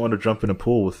want to jump in a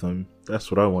pool with him. That's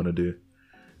what I want to do.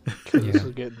 This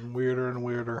is getting weirder and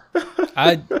weirder.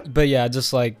 But yeah,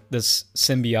 just like this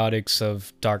symbiotics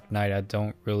of Dark Knight, I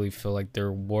don't really feel like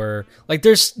there were like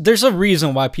there's a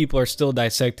reason why people are still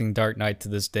dissecting Dark Knight to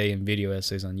this day in video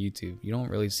essays on YouTube. You don't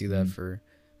really see that for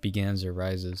Begins or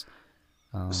Rises.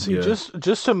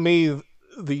 Just to me,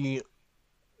 the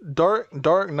Dark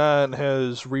Knight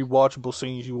has rewatchable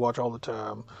scenes you watch all the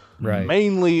time. Right.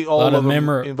 Mainly all of them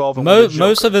involving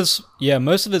most of it's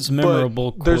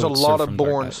memorable. But there's a quotes lot are of from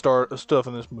boring Dark Knight. stuff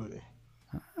in this movie.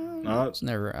 I was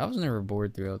never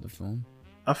bored throughout the film.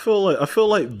 I feel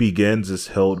like Begins is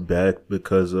held back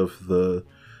because of the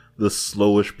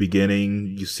slowish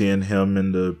beginning. You seeing him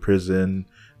in the prison,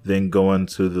 then going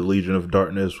to the Legion of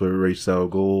Darkness with Ra's al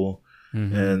Ghul,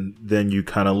 and then you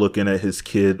kind of looking at his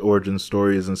kid origin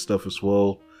stories and stuff as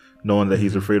well, knowing that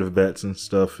he's afraid of bats and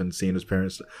stuff, and seeing his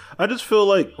parents. I just feel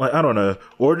like I don't know,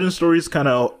 origin stories kind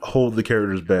of hold the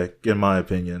characters back, in my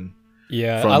opinion.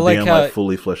 Yeah, from I like being how like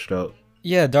fully fleshed out.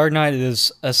 Yeah, Dark Knight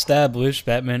is established,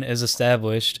 Batman is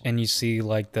established, and you see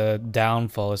like the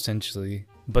downfall essentially,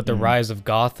 but the rise of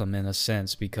Gotham in a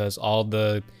sense, because all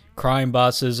the crime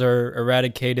bosses are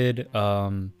eradicated.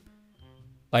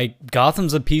 Like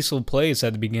Gotham's a peaceful place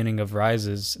at the beginning of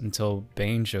Rises until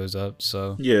Bane shows up.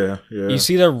 So Yeah. you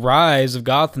see the rise of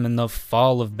Gotham and the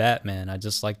fall of Batman. I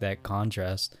just like that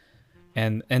contrast,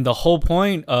 and the whole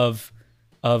point of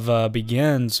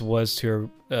Begins was to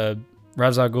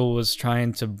Ra's al Ghul was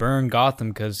trying to burn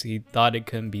Gotham because he thought it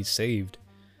couldn't be saved.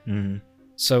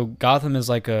 So Gotham is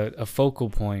like a focal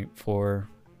point for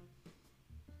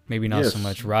maybe not so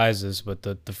much Rises, but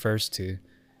the first two.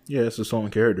 Yeah, it's its own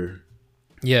character.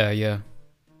 Yeah.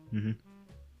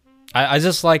 I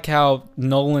just like how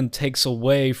Nolan takes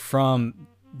away from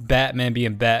Batman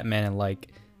being Batman and like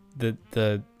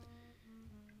the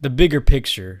bigger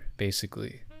picture,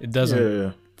 basically. It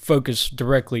doesn't focus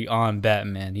directly on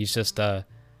Batman. He's just a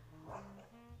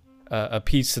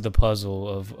piece to the puzzle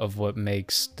of what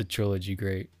makes the trilogy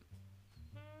great.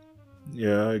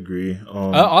 Yeah, I agree.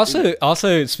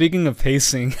 Also, speaking of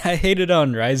pacing, I hated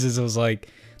on Rises. It was like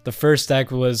the first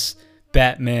act was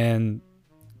Batman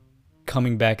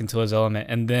coming back into his element,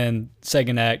 and then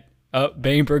second act,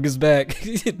 Baneberg is back.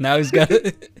 Now he's got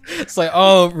it. It's like,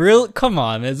 oh, real? Come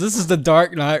on, man. This is the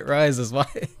Dark Knight Rises. Why?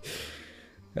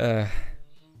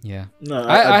 Yeah. No,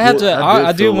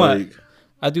 I do want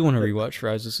to rewatch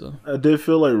Rises though. I did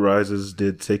feel like Rises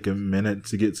did take a minute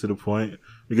to get to the point,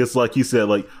 because like you said,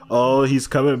 like, oh, he's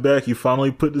coming back, he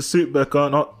finally put the suit back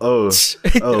on.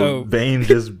 Oh, Bane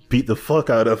just beat the fuck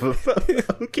out of him.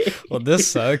 Okay. Well, this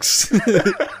sucks.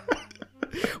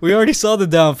 We already saw the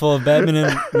downfall of Batman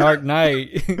and Dark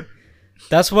Knight.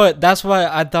 That's why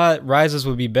I thought Rises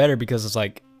would be better, because it's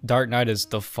like Dark Knight is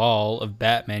the fall of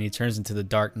Batman. He turns into the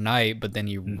Dark Knight, but then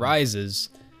he rises,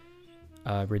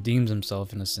 redeems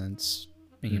himself in a sense,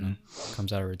 you know,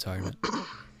 comes out of retirement.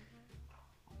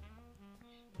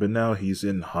 But now he's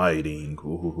in hiding.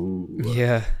 Ooh.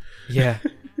 Yeah.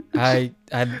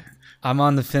 I'm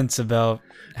on the fence about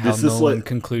how Nolan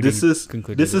concluded. This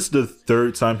is the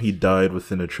third time he died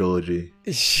within a trilogy.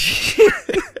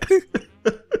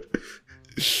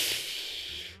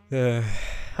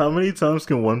 How many times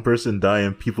can one person die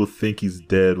and people think he's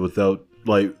dead without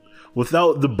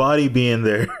the body being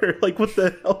there? Like, what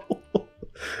the hell?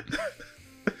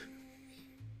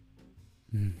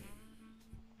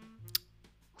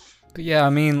 But yeah, I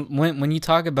mean, when you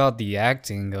talk about the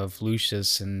acting of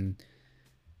Lucius and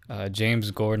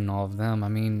James Gordon, all of them, I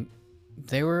mean,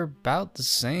 they were about the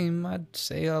same. I'd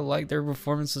say I like their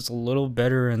performances a little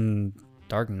better in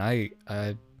Dark Knight.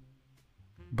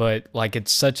 But like,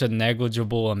 it's such a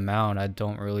negligible amount. I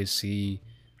don't really see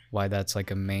why that's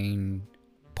like a main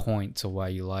point to why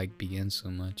you like Begin so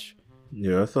much.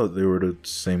 Yeah, I thought they were the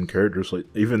same characters. Like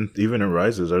even in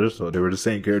Rises, I just thought they were the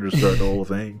same characters throughout the whole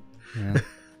thing. Yeah.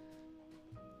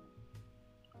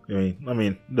 I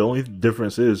mean, the only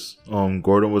difference is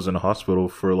Gordon was in a hospital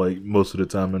for like most of the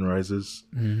time in Rises.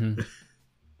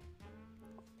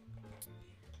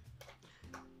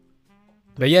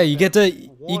 But yeah, you get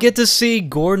to see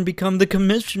Gordon become the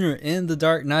commissioner in the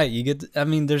Dark Knight. I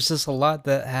mean, there's just a lot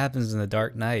that happens in the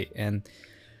Dark Knight, and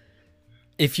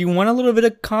if you want a little bit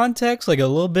of context, like a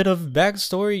little bit of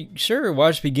backstory, sure,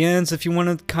 watch Begins. If you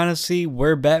want to kind of see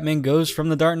where Batman goes from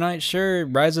the Dark Knight, sure,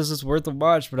 Rises is worth a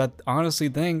watch. But I honestly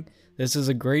think this is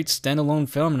a great standalone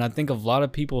film, and I think a lot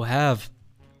of people have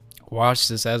watched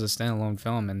this as a standalone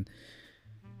film, and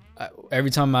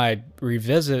every time I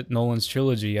revisit Nolan's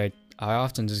trilogy, I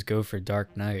often just go for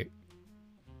Dark Knight.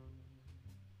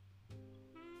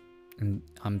 And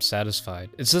I'm satisfied.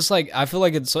 It's just like I feel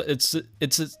like it's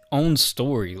its own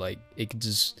story. Like it could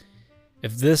just,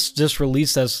 if this just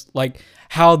released as like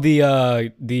how the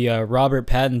Robert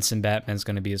Pattinson Batman's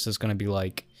gonna be, it's just gonna be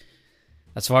like,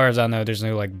 as far as I know, there's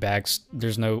no like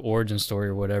there's no origin story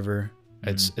or whatever.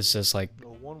 It's just like, The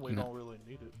one we don't really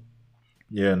need it.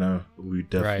 Yeah, no, we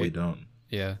definitely don't.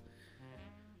 Yeah.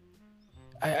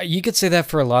 You could say that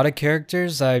for a lot of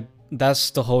characters. That's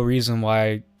the whole reason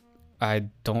why I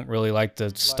don't really like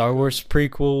the Star Wars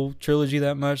prequel trilogy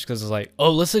that much, because it's like,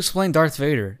 oh, let's explain Darth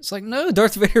Vader. It's like, no,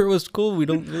 Darth Vader was cool. We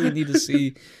don't really need to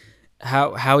see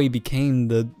how he became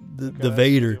the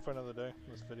Vader. For another day.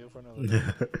 This video for another day.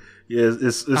 Yeah,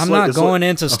 it's I'm like, not going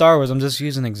into Star Wars. I'm just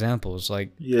using examples.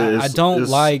 Like, Yeah, I don't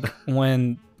like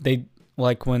when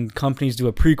when companies do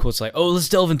a prequel. It's like, oh, let's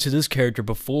delve into this character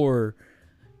before.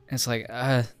 It's like,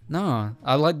 no.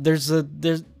 I like there's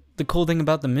the cool thing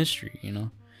about the mystery, you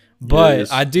know. But yeah,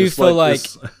 I do feel like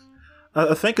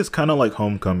I think it's kind of like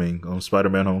Homecoming,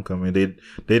 Spider-Man: Homecoming. They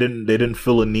didn't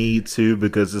feel a need to,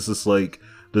 because this is like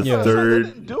the third. They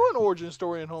didn't do an origin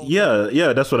story in Homecoming.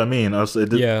 Yeah, that's what I mean. This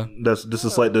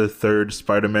is like the third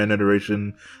Spider-Man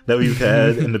iteration that we've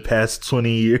had in the past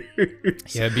 20 years.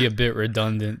 Yeah, it'd be a bit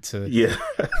redundant to. Yeah.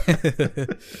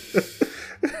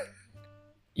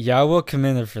 Yeah, I will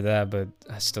commend her for that, but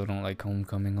I still don't like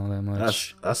Homecoming all that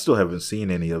much. I still haven't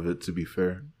seen any of it, to be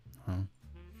fair.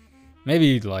 Maybe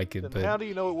you'd like it, Then but how do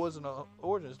you know it wasn't an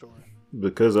origin story?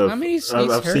 Because I've he's seen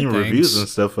heard reviews things. and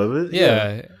stuff of it.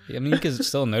 Yeah, I mean, you can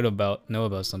still know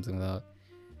about something without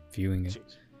viewing it.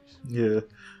 Yeah.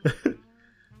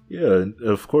 Yeah,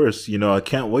 of course. I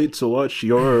can't wait to watch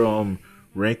your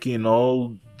ranking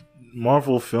all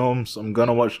Marvel films. I'm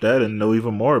gonna watch that and know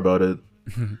even more about it.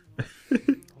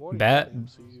 What do you Bat- think,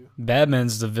 MCU?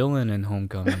 Batman's the villain in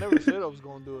Homecoming. I never said I was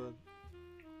going to do it.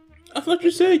 I thought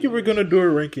you said you were gonna do a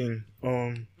ranking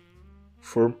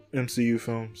for MCU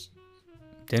films.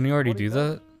 Didn't you already What do do you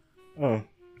that? Oh,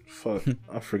 fuck!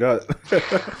 I forgot.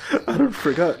 I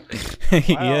forgot. Wow,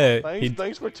 Yeah,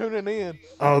 thanks for tuning in.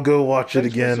 I'll go watch it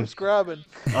Thanks for again. subscribing.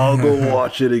 I'll go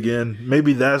watch it again.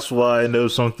 Maybe that's why I know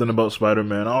something about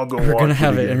Spider-Man. I'll go. we're watch gonna it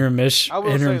have an again. intermission. I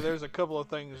will say there's a couple of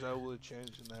things I would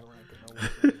change in that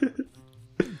ranking.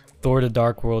 Thor: The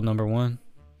Dark World #1.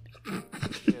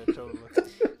 Yeah, totally.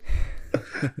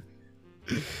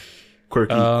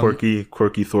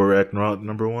 Quirky Thor Ragnarok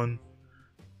 #1.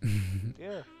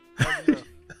 Yeah. how'd you know?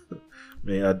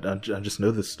 Man, I just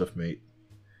know this stuff, mate.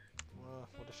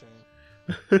 What a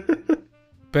shame.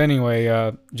 But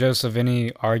anyway, Joseph,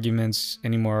 any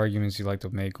more arguments you'd like to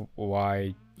make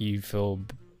why you feel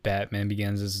Batman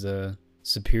Begins is the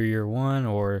superior one,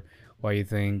 or why you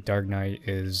think Dark Knight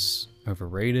is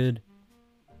overrated?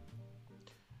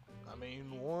 I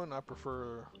mean, one, I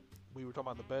prefer. We were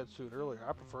talking about the bat suit earlier.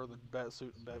 I prefer the bat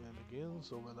suit in Batman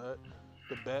Begins over that.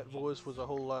 The bat voice was a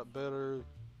whole lot better.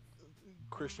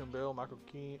 Christian Bale, Michael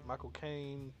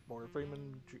Caine, Morgan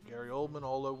Freeman, Gary Oldman,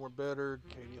 all of them were better.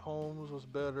 Katie Holmes was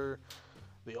better.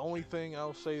 The only thing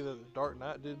I'll say that the Dark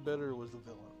Knight did better was the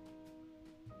villain.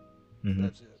 Mhm.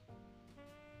 That's it.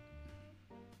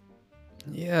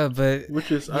 Yeah, but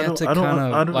Which is you have to kind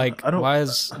of like, why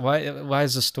is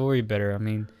the story better? I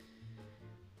mean,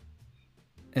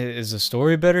 is the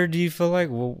story better? Do you feel like?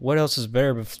 Well, what else is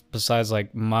better besides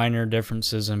like minor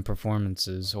differences in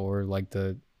performances, or like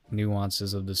the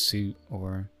nuances of the suit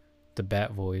or the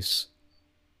bat voice?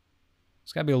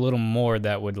 It's gotta be a little more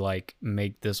that would like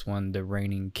make this one the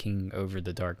reigning king over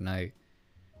the Dark Knight.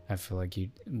 I feel like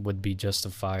you would be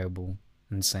justifiable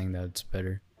in saying that it's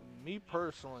better. Me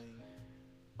personally,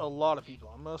 a lot of people,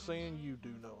 I'm not saying you do,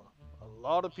 Noah, a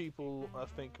lot of people, I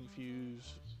think,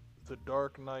 confuse the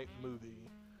Dark Knight movie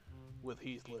with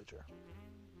Heath Ledger.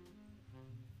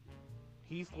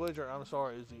 Heath Ledger, I'm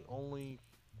sorry, is the only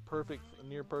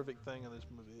near perfect thing in this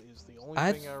movie. Is the only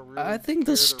thing I really I think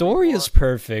care the to story is rewatch.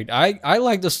 perfect. I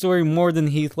like the story more than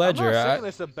Heath Ledger. I'm not saying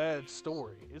it's a bad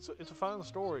story. It's a fine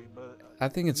story, but I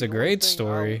think it's the a only great thing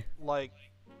story.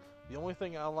 The only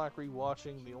thing I like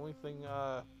rewatching, the only thing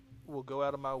I will go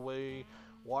out of my way,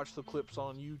 watch the clips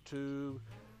on YouTube,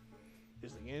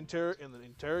 is the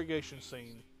interrogation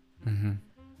scene. Mm-hmm.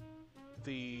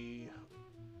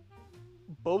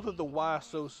 Both of the why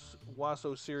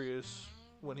so serious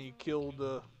when he killed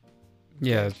the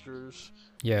Yeah, gangsters.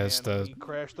 yeah, it's and he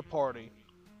crashed the party.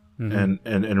 mhm.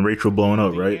 and Rachel blowing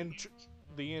up, right?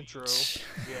 The intro,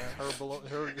 yeah,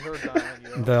 her dying.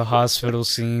 Yeah. The hospital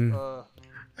scene Uh,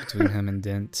 between him and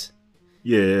Dent.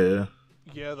 Yeah.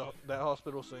 yeah, that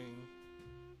hospital scene.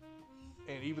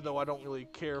 And even though I don't really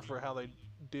care for how they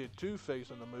did Two-Face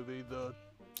in the movie, the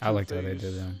I liked how they Two-Face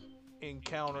did that.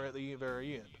 encounter at the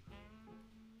very end.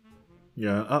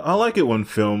 Yeah, I like it when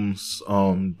films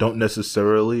don't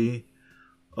necessarily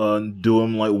do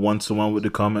them like one to one with the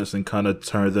comics and kind of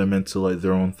turn them into like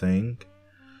their own thing.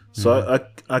 So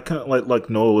I kind of like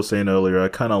Noah was saying earlier. I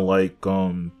kind of like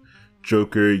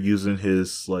Joker using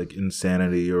his like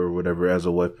insanity or whatever as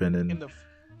a weapon and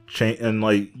and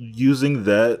like using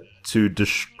that to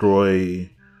destroy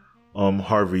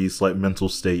Harvey's like mental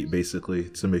state basically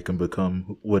to make him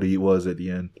become what he was at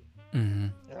the end. Mm-hmm.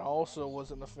 And I also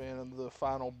wasn't a fan of the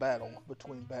final battle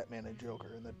between Batman and Joker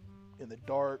in the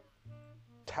dark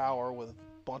tower with a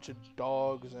bunch of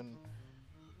dogs. And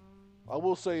I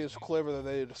will say it's clever that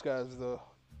they disguised the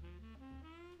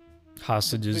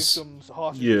Hostages. victims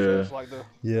hostages. Yeah. As like the,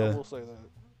 Yeah. I will say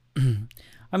that.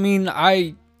 I mean,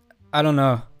 I don't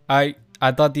know. I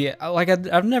thought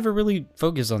I've never really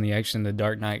focused on the action in the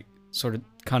Dark Knight. Sort of,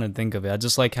 kind of think of it. I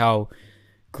just like how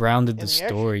grounded the And the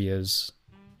story is.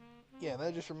 Yeah,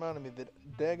 that just reminded me that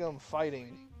daggum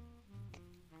fighting.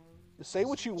 Say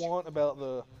what you want about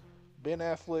the Ben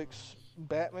Affleck's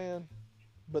Batman,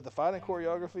 but the fighting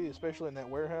choreography, especially in that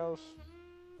warehouse,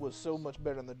 was so much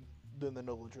better than the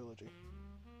Nolan trilogy.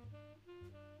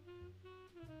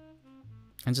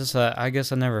 And just, I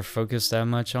guess I never focused that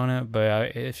much on it.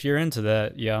 But if you're into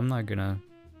that, yeah, I'm not gonna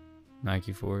knock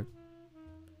you for it.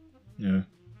 Yeah.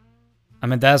 I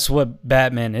mean, that's what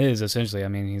Batman is, essentially. I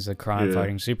mean, he's a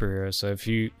crime-fighting superhero. So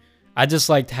I just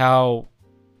liked how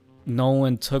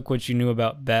Nolan took what you knew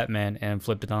about Batman and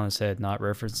flipped it on his head, not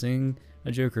referencing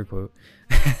a Joker quote.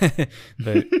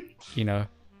 But, you know,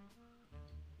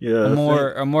 Yeah.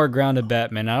 a more grounded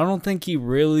Batman. I don't think he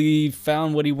really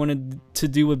found what he wanted to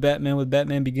do with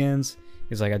Batman Begins.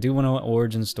 He's like, I do want an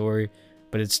origin story,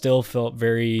 but it still felt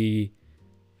very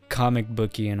comic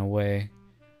booky in a way.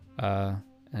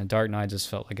 And Dark Knight just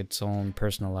felt like its own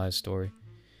personalized story.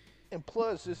 And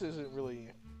plus, this isn't really.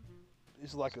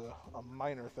 It's like a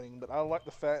minor thing, but I like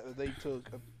the fact that they took.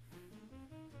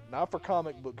 Not for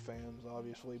comic book fans,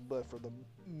 obviously, but for the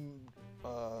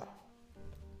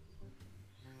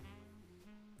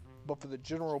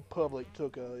general public,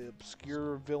 took a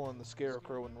obscure villain, the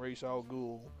Scarecrow, and Ra's al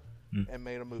Ghul, and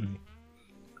made a movie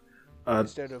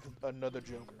instead of another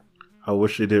Joker. I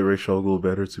wish they did Ra's al Ghul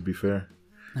better. To be fair.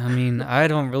 I mean, I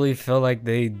don't really feel like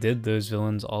they did those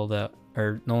villains all that,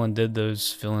 or Nolan did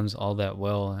those villains all that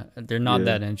well. They're not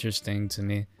that interesting to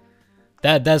me.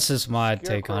 That's just my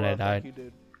take on it. I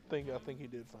think he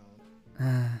did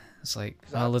fine. It's like,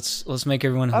 let's make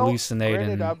everyone hallucinate.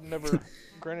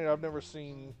 Granted, I've never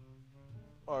seen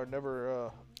or never.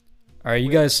 All right,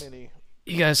 you guys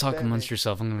talk amongst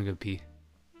yourself. I'm gonna go pee.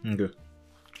 Okay.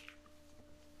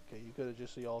 Okay, you could have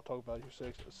just y'all talk about your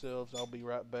sex yourselves. I'll be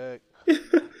right back.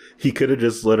 He could have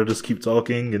just let her just keep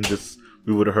talking and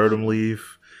we would have heard him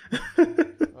leave.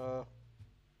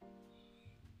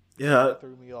 Yeah.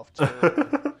 Threw me off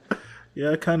terribly.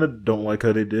 Yeah, I kind of don't like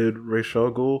how they did Ra's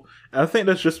al Ghul. I think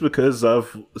that's just because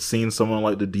I've seen someone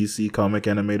like the DC comic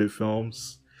animated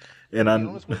films, and To be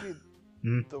honest with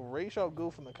you, the Ra's al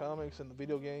Ghul from the comics and the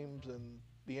video games and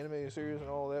the animated series and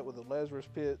all that with the Lazarus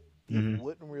Pit, it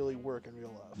wouldn't really work in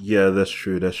real life. Yeah, that's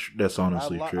true. That's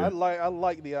honestly true. I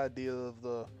like the idea of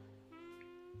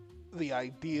the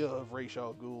idea of Ra's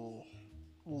al Ghul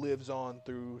lives on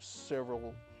through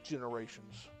several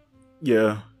generations.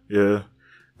 Yeah.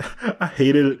 I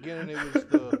hated it. Beginning it was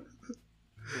the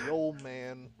old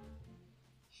man,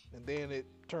 and then it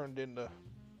turned into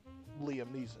Liam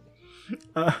Neeson.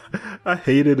 I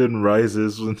hated in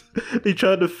Rises when they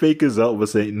tried to fake us out by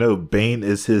saying, no, Bane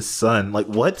is his son. Like,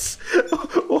 what?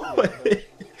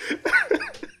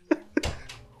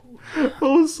 I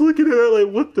was looking at that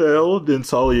like, what the hell? Then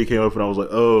Talia came up and I was like,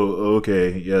 oh,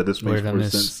 okay. Yeah, this makes more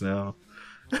sense now.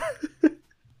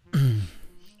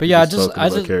 But yeah,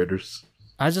 characters.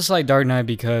 I just like Dark Knight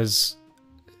because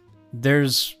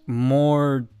there's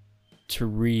more to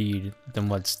read than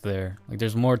what's there. Like,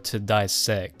 there's more to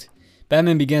dissect.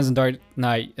 Batman Begins and Dark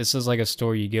Knight, it's just like a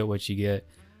story, you get what you get.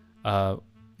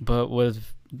 But with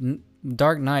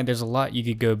Dark Knight, there's a lot you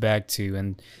could go back to.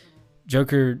 And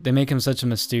Joker, they make him such a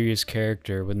mysterious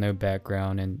character with no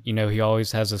background. And, you know, he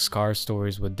always has the scar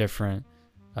stories with different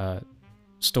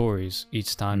stories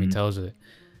each time he tells it.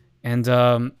 And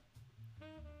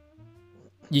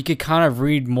you could kind of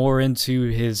read more into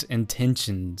his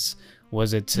intentions.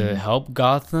 Was it to help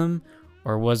Gotham,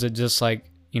 or was it just like,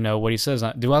 you know, what he says?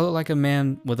 Do I look like a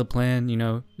man with a plan? You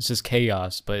know, it's just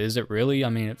chaos, but is it really? I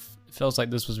mean, it feels like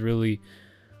this was really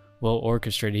well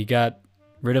orchestrated. He got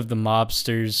rid of the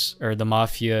mobsters or the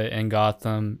mafia in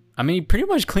Gotham. I mean, he pretty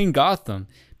much cleaned Gotham.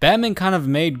 Batman kind of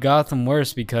made Gotham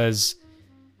worse because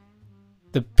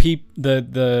the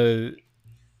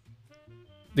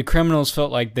criminals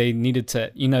felt like they needed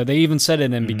to, they even said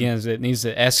it in Begins, it needs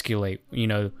to escalate.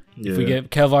 If we get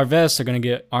Kevlar vests, they're going to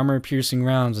get armor-piercing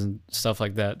rounds and stuff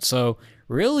like that. So,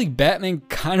 really, Batman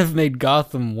kind of made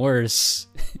Gotham worse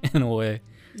in a way.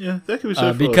 Yeah, that could be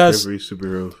said for because every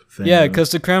superhero thing. Yeah,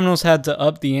 because the criminals had to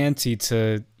up the ante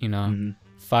to,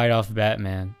 fight off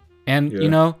Batman. And,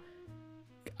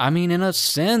 I mean, in a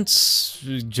sense,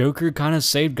 Joker kind of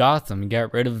saved Gotham. He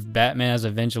got rid of Batman as a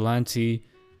vigilante.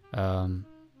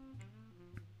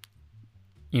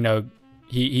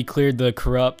 He cleared the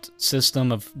corrupt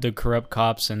system of the corrupt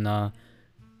cops and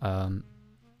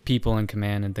people in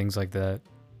command and things like that.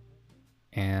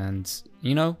 And,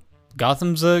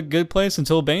 Gotham's a good place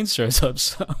until Bane shows up.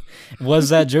 So, was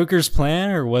that Joker's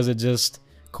plan, or was it just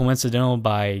coincidental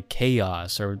by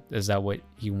chaos, or is that what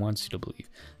he wants you to believe?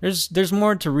 There's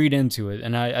more to read into it,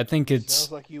 and I think it's...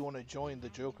 Sounds like you want to join the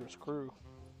Joker's crew.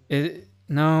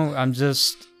 No, I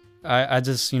just, I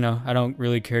don't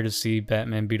really care to see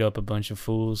Batman beat up a bunch of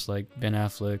fools like Ben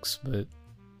Affleck's, but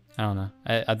I don't know.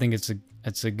 I think it's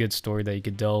a good story that you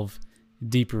could delve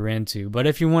deeper into. But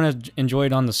if you want to enjoy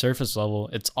it on the surface level,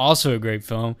 it's also a great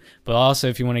film. But also,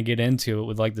 if you want to get into it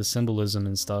with like the symbolism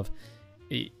and stuff,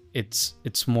 it's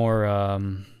more.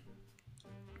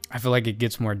 I feel like it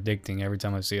gets more addicting every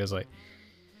time I see it. It's like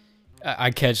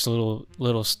I catch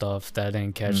little stuff that I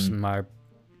didn't catch in my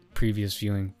previous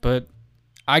viewing. But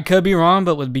I could be wrong.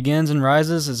 But with Begins and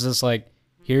Rises, it's just like,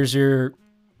 here's your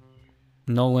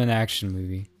Nolan action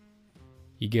movie.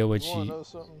 You get what you. Know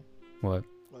something? What?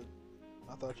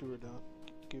 I thought you were done.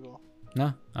 Keep on.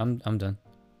 No, I'm done.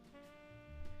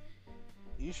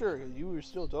 You sure? You were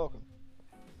still talking.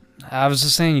 I was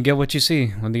just saying, you get what you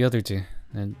see with the other two.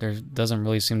 And there doesn't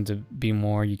really seem to be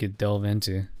more you could delve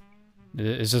into.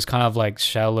 It's just kind of like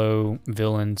shallow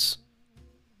villains.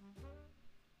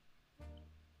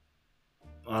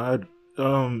 I'd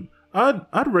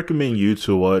recommend you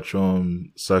to watch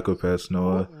Psycho-Pass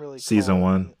Noah season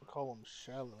 1. Call them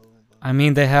shallow. I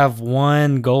mean, they have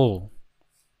one goal.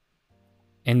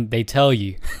 And they tell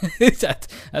you.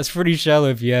 That's pretty shallow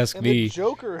if you ask me. The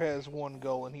Joker has one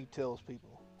goal and he tells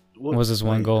people. What was his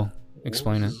one goal?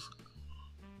 Explain it.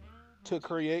 To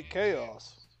create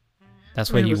chaos.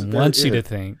 That's what he wants you to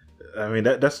think. I mean,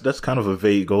 that's kind of a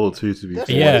vague goal too, to be fair.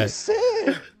 That's what he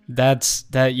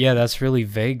said. That's really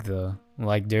vague though.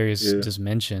 Like Darius just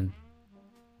mentioned.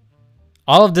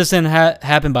 All of this didn't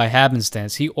happen by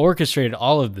happenstance. He orchestrated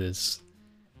all of this.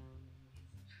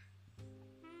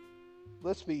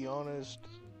 Let's be honest,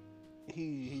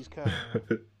 he's kind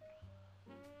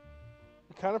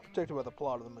of protected by the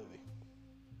plot of the movie.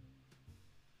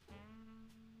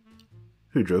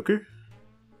 Who, Joker?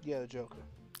 Yeah, the Joker.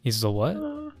 He's the what?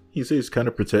 He says he's kind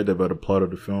of protected by the plot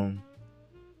of the film.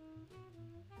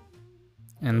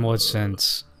 In what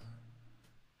sense?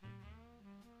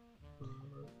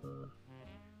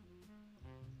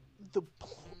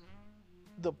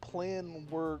 The plan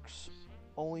works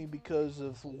only because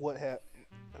of what happened.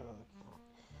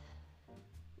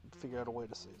 Figure out a way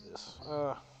to say this.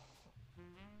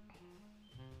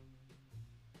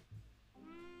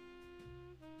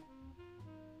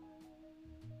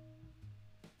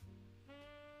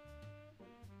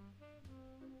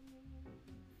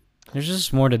 There's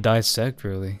just more to dissect,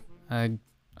 really. I've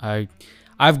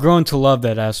grown to love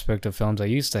that aspect of films. I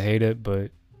used to hate it, but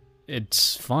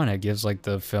it's fun. It gives like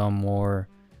the film more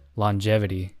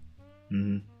longevity.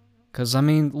 Cause I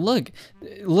mean, look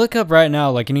up right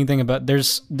now. Like anything about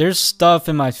there's stuff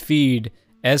in my feed,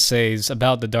 essays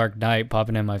about The Dark Knight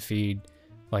popping in my feed,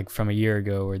 like from a year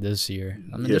ago or this year.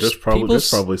 I mean, there's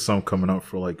probably some coming out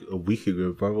for like a week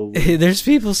ago, probably. There's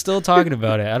people still talking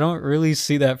about it. I don't really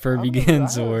see that for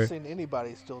Begins I or. haven't seen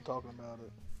anybody still talking about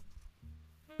it.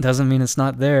 Doesn't mean it's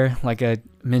not there, like I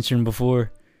mentioned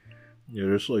before. Yeah,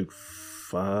 there's like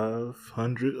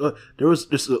 500. There was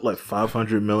just like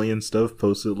 500 million stuff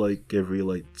posted like every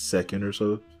like second or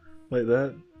so, like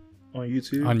that on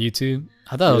YouTube. On YouTube,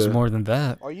 I thought it was more than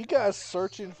that. Are you guys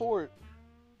searching for it?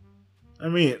 I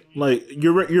mean, like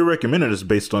you're recommending this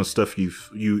based on stuff you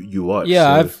watch.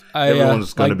 Yeah, so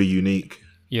everyone's gonna be unique.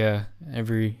 Yeah,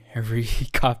 every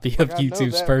copy of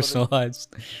YouTube's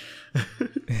personalized.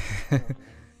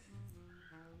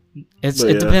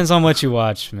 It depends on what you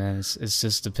watch, man. It's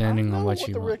just depending on what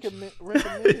you watch.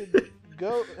 Recommended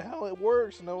how it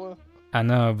works, Noah. I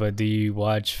know, but do you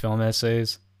watch film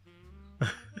essays? And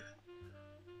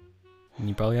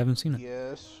you probably haven't seen it.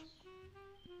 Yes.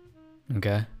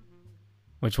 Okay.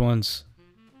 Which ones?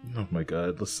 Oh my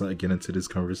god, let's not get into this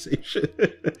conversation.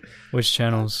 Which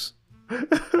channels? I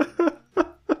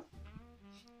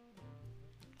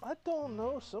don't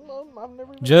know. Some of them I've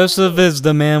never. Joseph is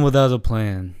the man without a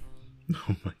plan.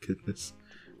 Oh my goodness.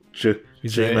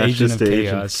 He's an agent of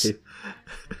chaos.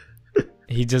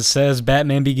 He just says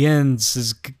Batman Begins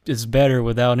is better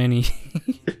without any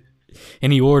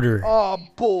any order. Oh,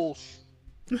 bullshit.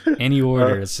 Any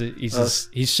order. He's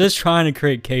just trying to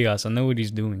create chaos. I know what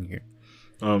he's doing here.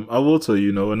 I will tell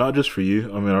you, and not just for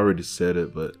you. I mean, I already said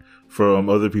it, but for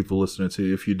other people listening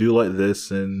to, if you do like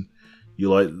this and you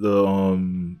like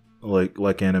the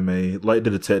like anime, like the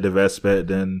detective aspect,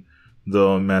 then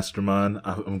the Mastermind.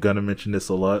 I'm gonna mention this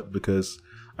a lot because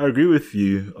I agree with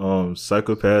you.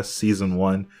 Psycho-Pass season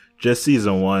 1, just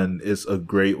season 1 is a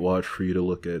great watch for you to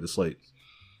look at. It's like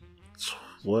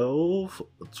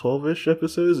 12-ish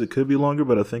episodes. It could be longer,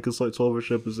 but I think it's like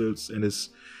 12-ish episodes, and it's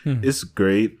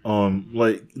great.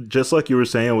 Like just like you were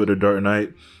saying with the Dark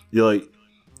Knight,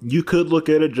 you could look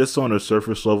at it just on a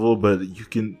surface level, but you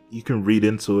can read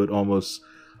into it almost.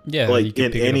 Yeah, like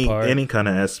in any kind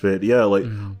of aspect. Yeah, like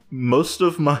most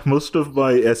of my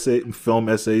film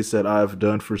essays that I've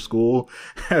done for school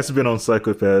has been on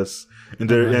Psycho-Pass, and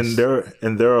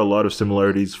there are a lot of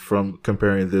similarities from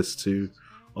comparing this to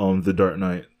the Dark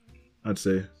Knight, I'd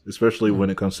say, especially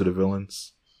when it comes to the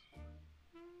villains.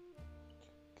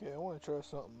 Okay, I want to try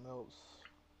something else.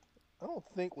 I don't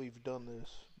think we've done this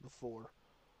before.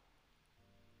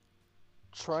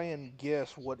 Try and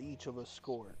guess what each of us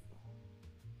scored.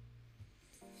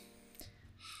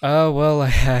 Well,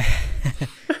 I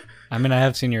mean, I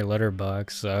have seen your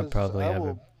letterbox, so I probably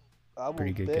have a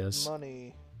pretty good guess.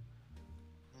 I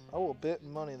will bet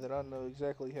money that I know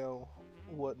exactly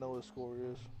what Noah's score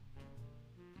is.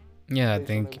 Yeah, I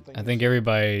think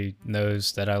everybody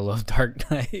knows that I love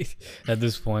Dark Knight at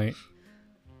this point.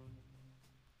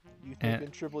 You think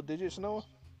in triple digits, Noah?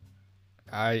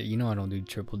 I don't do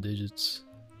triple digits.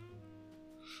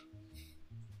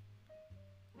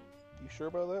 You sure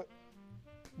about that?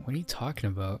 What are you talking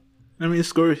about? I mean, he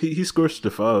scores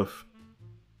to 5.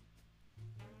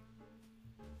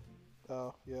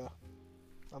 Oh, yeah.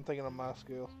 I'm thinking on my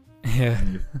scale. Yeah.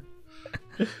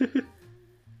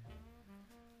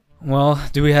 Well,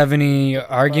 do we have any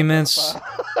arguments?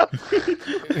 Do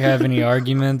we have any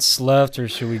arguments left, or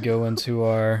should we go into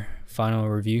our final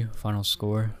review, final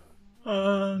score?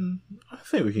 I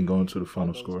think we can go into the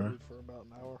final score. For about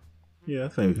an hour. Yeah, I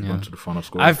think we can go into the final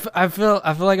score. I feel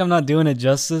like I'm not doing it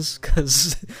justice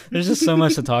because there's just so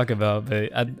much to talk about,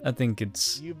 but I think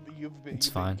it's fine.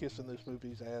 Been kissing this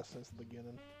movie's ass since the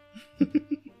beginning.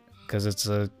 Because it's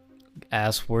a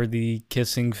ass-worthy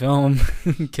kissing film,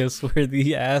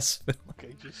 kiss-worthy ass film.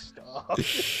 Okay, just stop.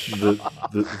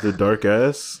 the dark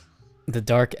ass. The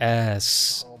dark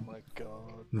ass. Oh my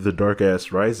god. The dark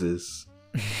ass rises.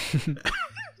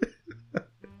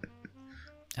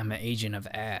 I'm an agent of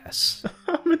ass.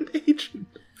 I'm an agent.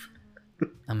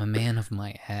 I'm a man of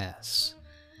my ass.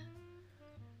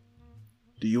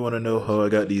 Do you want to know how I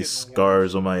got these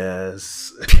scars on my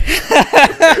ass? Just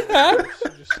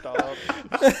stop.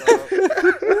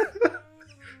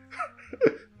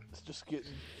 It's just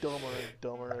getting dumber and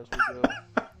dumber as we go.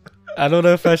 I don't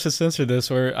know if I should censor this,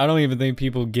 or I don't even think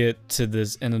people get to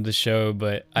this end of the show,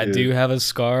 but I do have a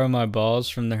scar on my balls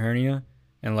from the hernia,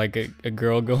 and like a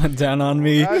girl going down on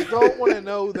me. I don't want to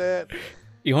know that.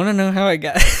 You want to know how I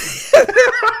got?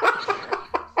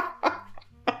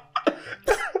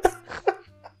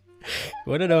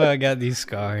 Want to know how I got these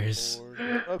scars?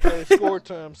 Okay, score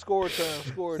time.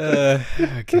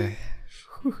 Okay.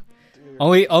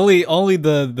 Only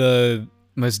the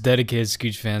most dedicated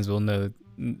Scooch fans will know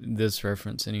this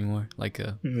reference anymore. Like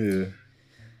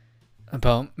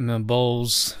about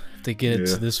bowls, if they get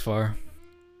to this far.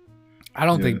 I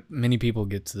don't think many people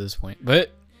get to this point,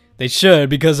 but they should,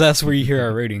 because that's where you hear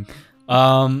our rating.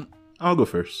 I'll go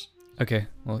first. Okay.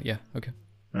 Well, yeah. Okay.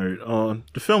 All right.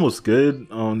 The film was good.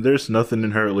 There's nothing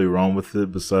inherently wrong with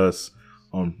it besides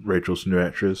Rachel's new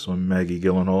actress, Maggie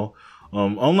Gyllenhaal.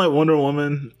 Unlike Wonder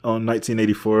Woman on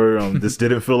 1984, this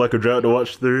didn't feel like a drought to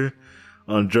watch through.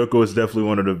 Joker was definitely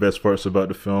one of the best parts about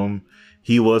the film.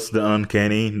 He was the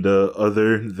uncanny, the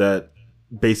other that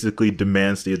basically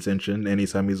demands the attention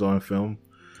anytime he's on film.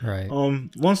 Right.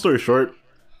 Long story short,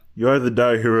 you either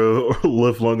die a hero or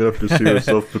live long enough to see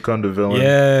yourself become the villain.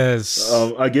 Yes.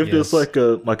 I give this like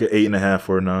a 8.5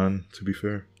 or a 9, to be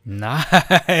fair.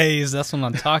 Nice. That's what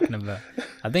I'm talking about.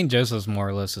 I think Joseph's more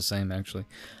or less the same, actually.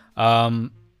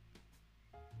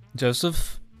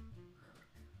 Joseph?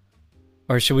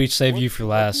 Or should we save you for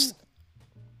last?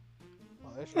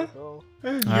 I should go.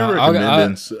 You're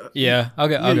recommending. Yeah, I'll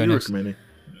go next.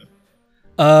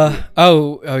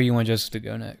 Oh, you want Joseph to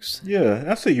go next? Yeah,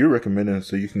 I say you're recommending,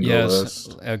 so you can go Yes.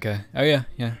 last. Okay. Oh yeah.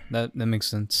 That makes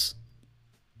sense.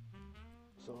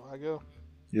 So I go.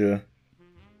 Yeah.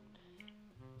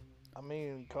 I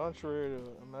mean, contrary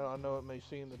to, I know it may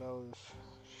seem that I was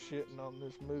shitting on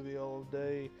this movie all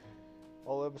day,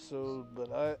 all episode,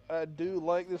 but I do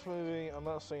like this movie. I'm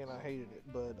not saying I hated it,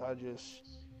 but I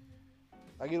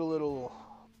get a little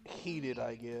heated,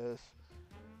 I guess,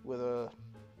 with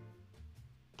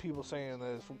people saying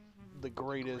that it's the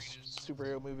greatest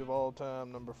superhero movie of all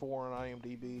time, number 4 on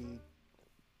IMDb.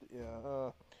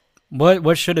 Yeah.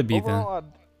 What should it be Overall,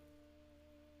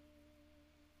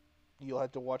 you'll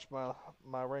have to watch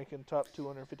my ranking top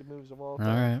 250 movies of all then?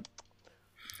 All time.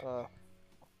 right.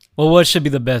 Well, what should be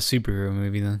the best superhero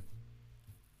movie then?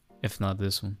 If not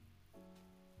this one.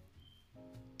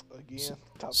 Again,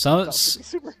 top So- 50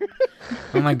 superhero.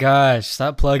 Oh my gosh!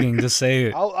 Stop plugging. Just say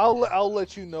it. I'll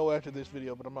let you know after this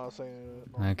video, but I'm not saying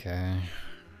it. Okay.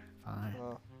 Fine.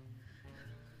 Uh,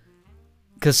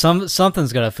 Because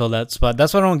something's gotta fill that spot.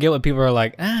 That's why I don't get what people are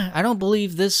like. I don't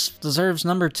believe this deserves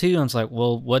number 2. And it's like,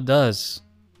 well, what does?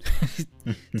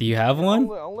 Do you have one?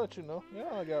 I'll let you know. Yeah,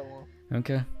 I got one.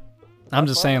 Okay. I'm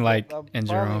just saying, like, I've in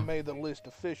finally general. made the list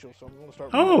official, so I'm gonna start.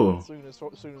 Oh. As soon as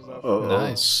I. Oh.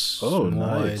 Nice. Oh,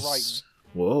 nice. nice.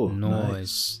 Whoa,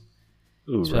 Nice.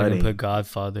 Ooh, So I can writing. put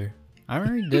Godfather. I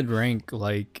already did rank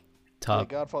like Yeah, top.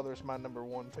 Godfather is my number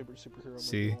 1 favorite superhero movie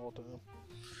See? of all time.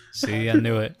 See, I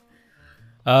knew it.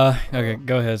 Okay,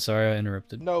 go ahead. Sorry, I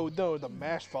interrupted. No, the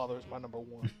Mash Father is my number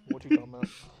 1. What you talking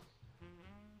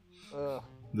about?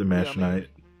 The Mash yeah, I mean- Knight.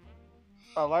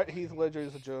 I like Heath Ledger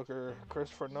as a Joker.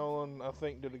 Christopher Nolan, I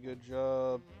think, did a good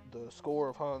job. The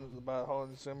score of by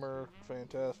Hans Zimmer,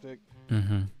 fantastic.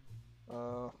 Mm-hmm.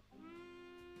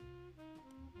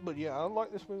 But yeah, I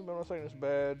like this movie. But I'm not saying it's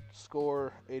bad.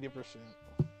 Score 80%.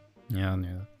 Yeah, I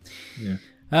knew that. Yeah.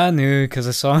 I knew because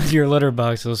I saw your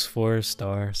letterbox. It was 4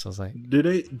 stars. So I was like, Do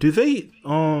they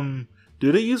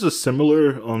use a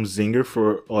similar zinger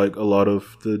for like a lot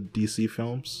of the DC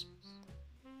films?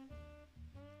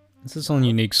 "This is own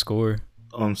unique score."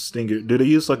 Stinger. Do they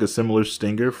use like a similar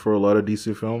stinger for a lot of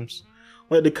DC films?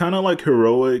 Like they kind of like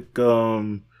heroic.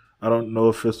 I don't know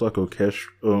if it's like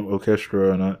orchestra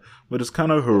or not, but it's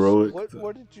kind of heroic.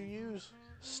 What did you use?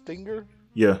 Stinger?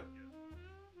 Yeah.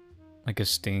 Like a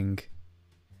sting.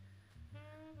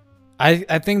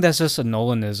 I think that's just a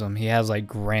Nolanism. He has like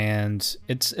grand.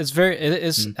 It's very.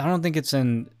 It's. I don't think it's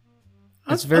in.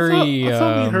 It's very.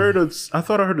 I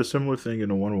thought I heard a similar thing in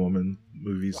the Wonder Woman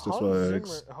movies. That's why I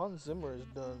asked. Hans Zimmer has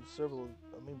done several.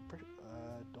 I mean, I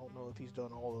don't know if he's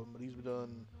done all of them, but he's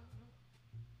done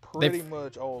pretty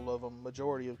much all of them.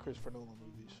 Majority of Christopher Nolan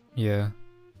movies. Yeah.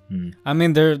 Hmm. I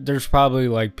mean, there's probably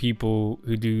like people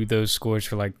who do those scores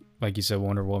for like you said,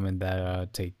 Wonder Woman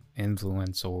that take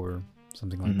influence or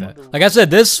something like Mhm. that. Like I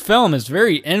said, this film is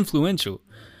very influential.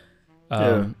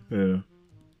 Yeah.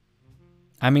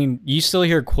 I mean, you still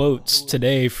hear quotes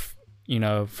today,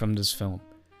 from this film.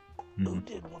 Who Mhm.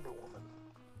 did Wonder Woman?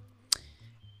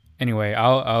 Anyway,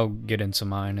 I'll get into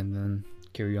mine and then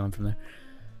carry on from there.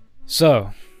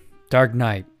 So, Dark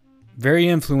Knight, very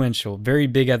influential, very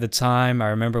big at the time. I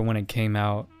remember when it came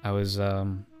out, I was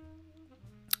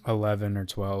 11 or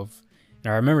 12.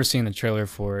 And I remember seeing the trailer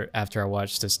for it after I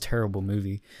watched this terrible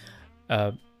movie.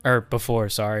 Or before,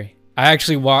 sorry. I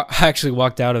actually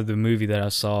walked out of the movie that I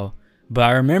saw. But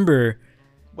I remember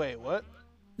Wait, what?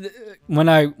 when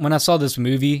I saw this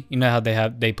movie, you know how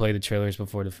they play the trailers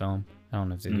before the film. I don't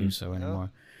know if they do so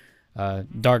anymore.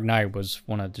 Dark Knight was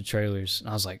one of the trailers, and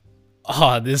I was like,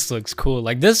 "Oh, this looks cool!"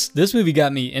 Like this movie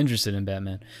got me interested in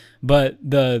Batman. But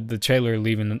the trailer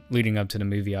leading up to the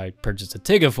movie, I purchased a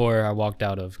ticket for. I walked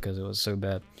out of because it was so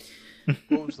bad.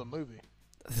 What was the movie?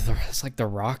 It's like The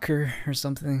Rocker or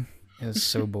something. It was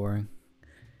so boring,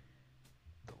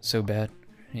 so bad.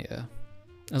 Yeah,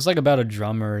 it was like about a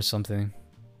drummer or something.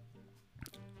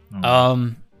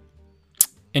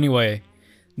 Anyway,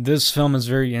 this film is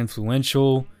very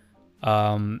influential.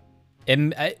 And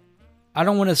I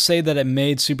don't want to say that it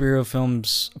made superhero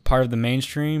films part of the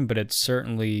mainstream, but it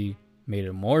certainly made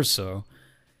it more so.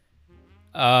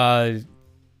 There's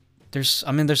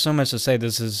so much to say.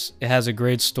 It has a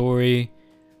great story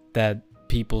that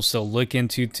people still look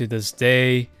into to this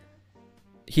day.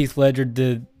 Heath Ledger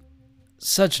did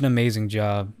such an amazing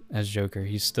job as Joker.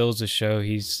 He steals the show.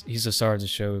 He's the star of the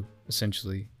show,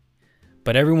 essentially.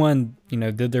 But everyone,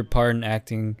 did their part in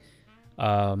acting.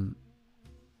 I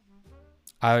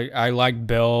like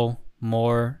Bale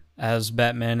more as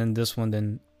Batman in this one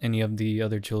than any of the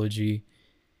other trilogy.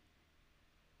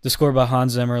 The score by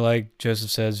Hans Zimmer, like Joseph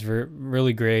says,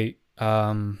 really great.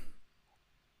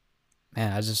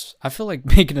 man, I feel like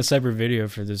making a separate video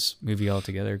for this movie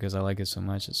altogether because I like it so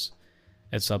much.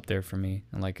 It's up there for me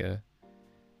and like a.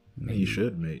 Maybe. You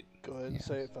should, mate. Go ahead and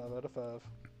say it. 5 out of 5.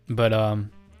 But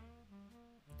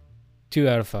 2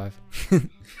 out of 5.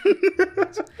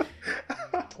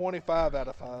 25 out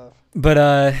of 5. But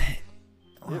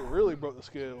It really broke the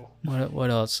scale. what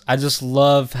else? I just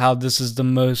love how this is the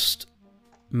most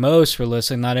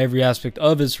realistic. Not every aspect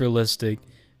of it's realistic.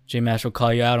 J Mash will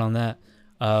call you out on that.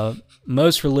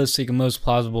 Most realistic and most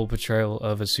plausible portrayal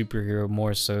of a superhero,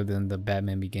 more so than the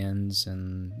Batman Begins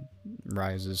and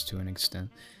Rises to an extent.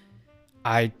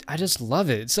 I just love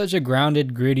it. It's such a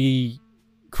grounded, gritty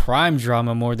crime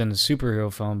drama more than a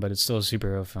superhero film, but it's still a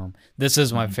superhero film. This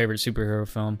is my favorite superhero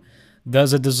film.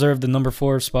 Does it deserve the number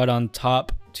 4 spot on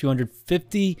top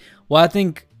 250? Well, I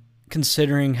think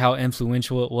considering how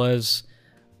influential it was,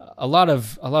 a lot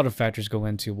of factors go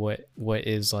into what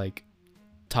is like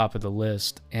top of the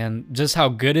list, and just how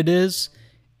good it is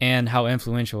and how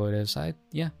influential it is.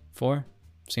 4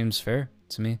 seems fair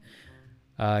to me.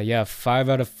 5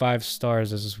 out of 5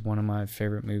 stars. This is one of my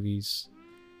favorite movies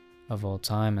of all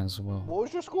time as well. What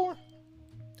was your score?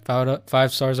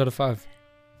 5 stars out of 5.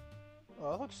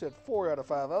 Oh, I thought you said 4 out of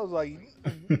 5. I was like,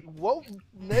 what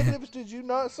negatives did you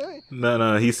not say?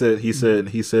 No. He said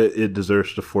it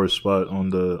deserves the 4th spot on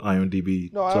the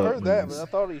IMDb. No, I top heard that, movies. but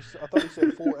I thought he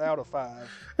said 4 out of 5.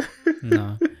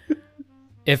 No.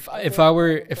 If I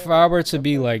were to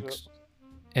be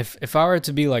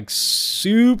like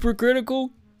super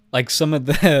critical, like some of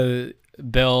the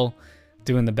Bell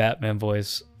doing the Batman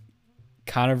voice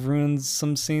kind of ruins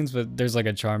some scenes, but there's like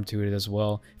a charm to it as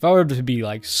well. If I were to be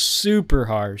like super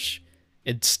harsh,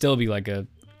 it'd still be like a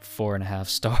 4.5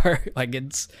 star. Like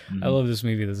I love this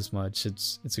movie this much.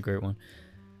 It's a great one.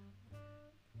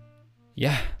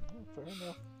 Yeah. Fair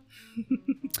enough.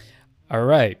 All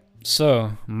right.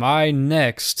 So the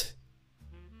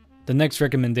next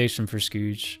recommendation for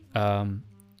Scooge,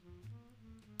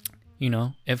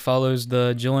 it follows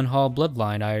the Gyllenhaal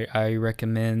bloodline. I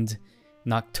recommend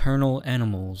Nocturnal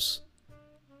Animals,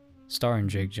 starring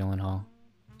Jake Gyllenhaal.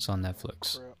 It's on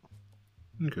Netflix. Crap.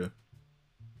 Okay.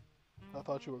 I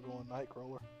thought you were going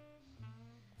Nightcrawler.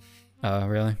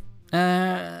 Really?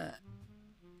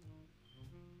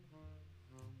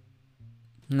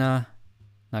 Nah.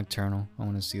 Nocturnal. I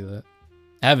want to see that.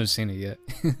 I haven't seen it yet.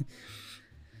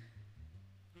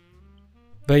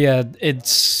 But yeah,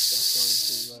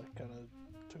 it's I kind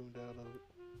of tuned out of it.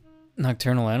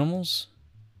 Nocturnal Animals?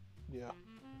 Yeah.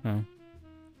 Oh.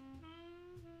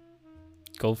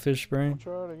 Goldfish Brain? I'll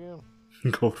try it again.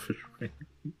 Goldfish Brain.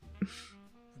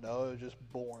 No, it was just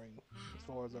boring, as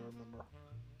far as I remember.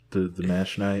 The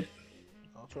MASH night.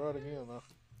 I'll try it again, though.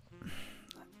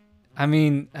 I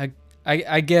mean,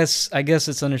 I guess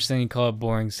it's understanding you call it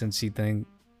boring since you think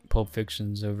Pulp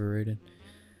Fiction's overrated.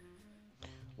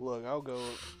 Look, I'll go.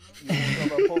 You want to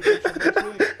talk about Pulp Fiction next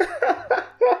week?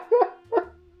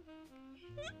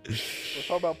 Let's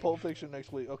talk about Pulp Fiction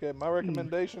next week. Okay, my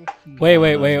recommendation. Wait.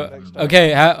 Next time.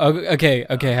 Okay,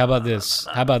 how about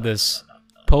this?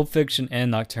 Pulp Fiction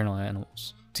and Nocturnal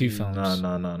Animals. 2 films. No.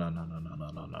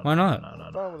 Why not?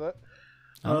 I'm fine with that.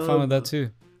 I'm fine with that too.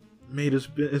 Mate,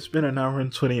 it's been an hour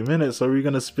and 20 minutes. Are we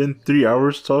gonna spend 3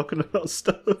 hours talking about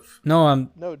stuff? No,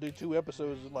 No, do 2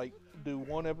 episodes. Like, do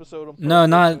 1 episode on Pulp No,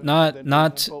 not- Fiction, not- then do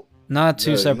not- one Pulp- not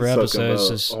 2 Yeah, separate he's talking episodes.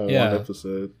 about Just on yeah. one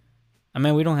episode. I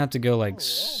mean, we don't have to go like Oh,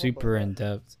 super about in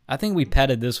depth. I think we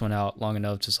padded this one out long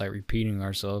enough, just like repeating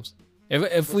ourselves. If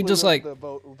Let's we leave just it like, to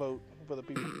vote for the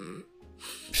people.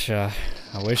 psha,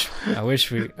 I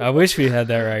wish we had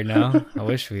that right now. I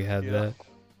wish we had Yeah. that.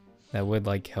 That would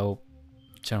like help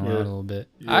channel Yeah. out a little bit.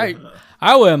 Yeah.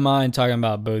 I wouldn't mind talking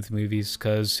about both movies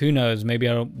because who knows? Maybe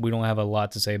we don't have a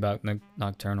lot to say about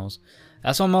Nocturnals.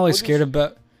 That's what I'm always We'll scared just-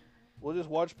 about. We'll just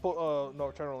watch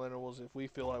Nocturnal Intervals if we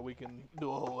feel like we can do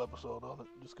a whole episode on it.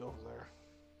 Just go from there.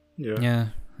 Yeah. Yeah,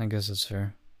 I guess it's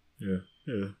fair. Yeah.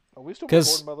 Are we still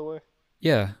 'Cause- recording, by the way?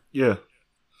 Yeah, Yeah.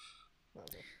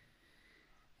 Okay.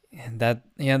 and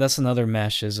that's another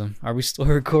mashism. Are we still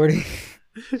recording?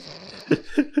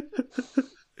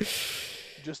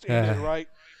 Just end it right.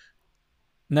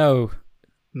 No,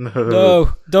 No.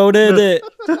 no, don't end it.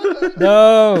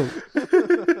 No.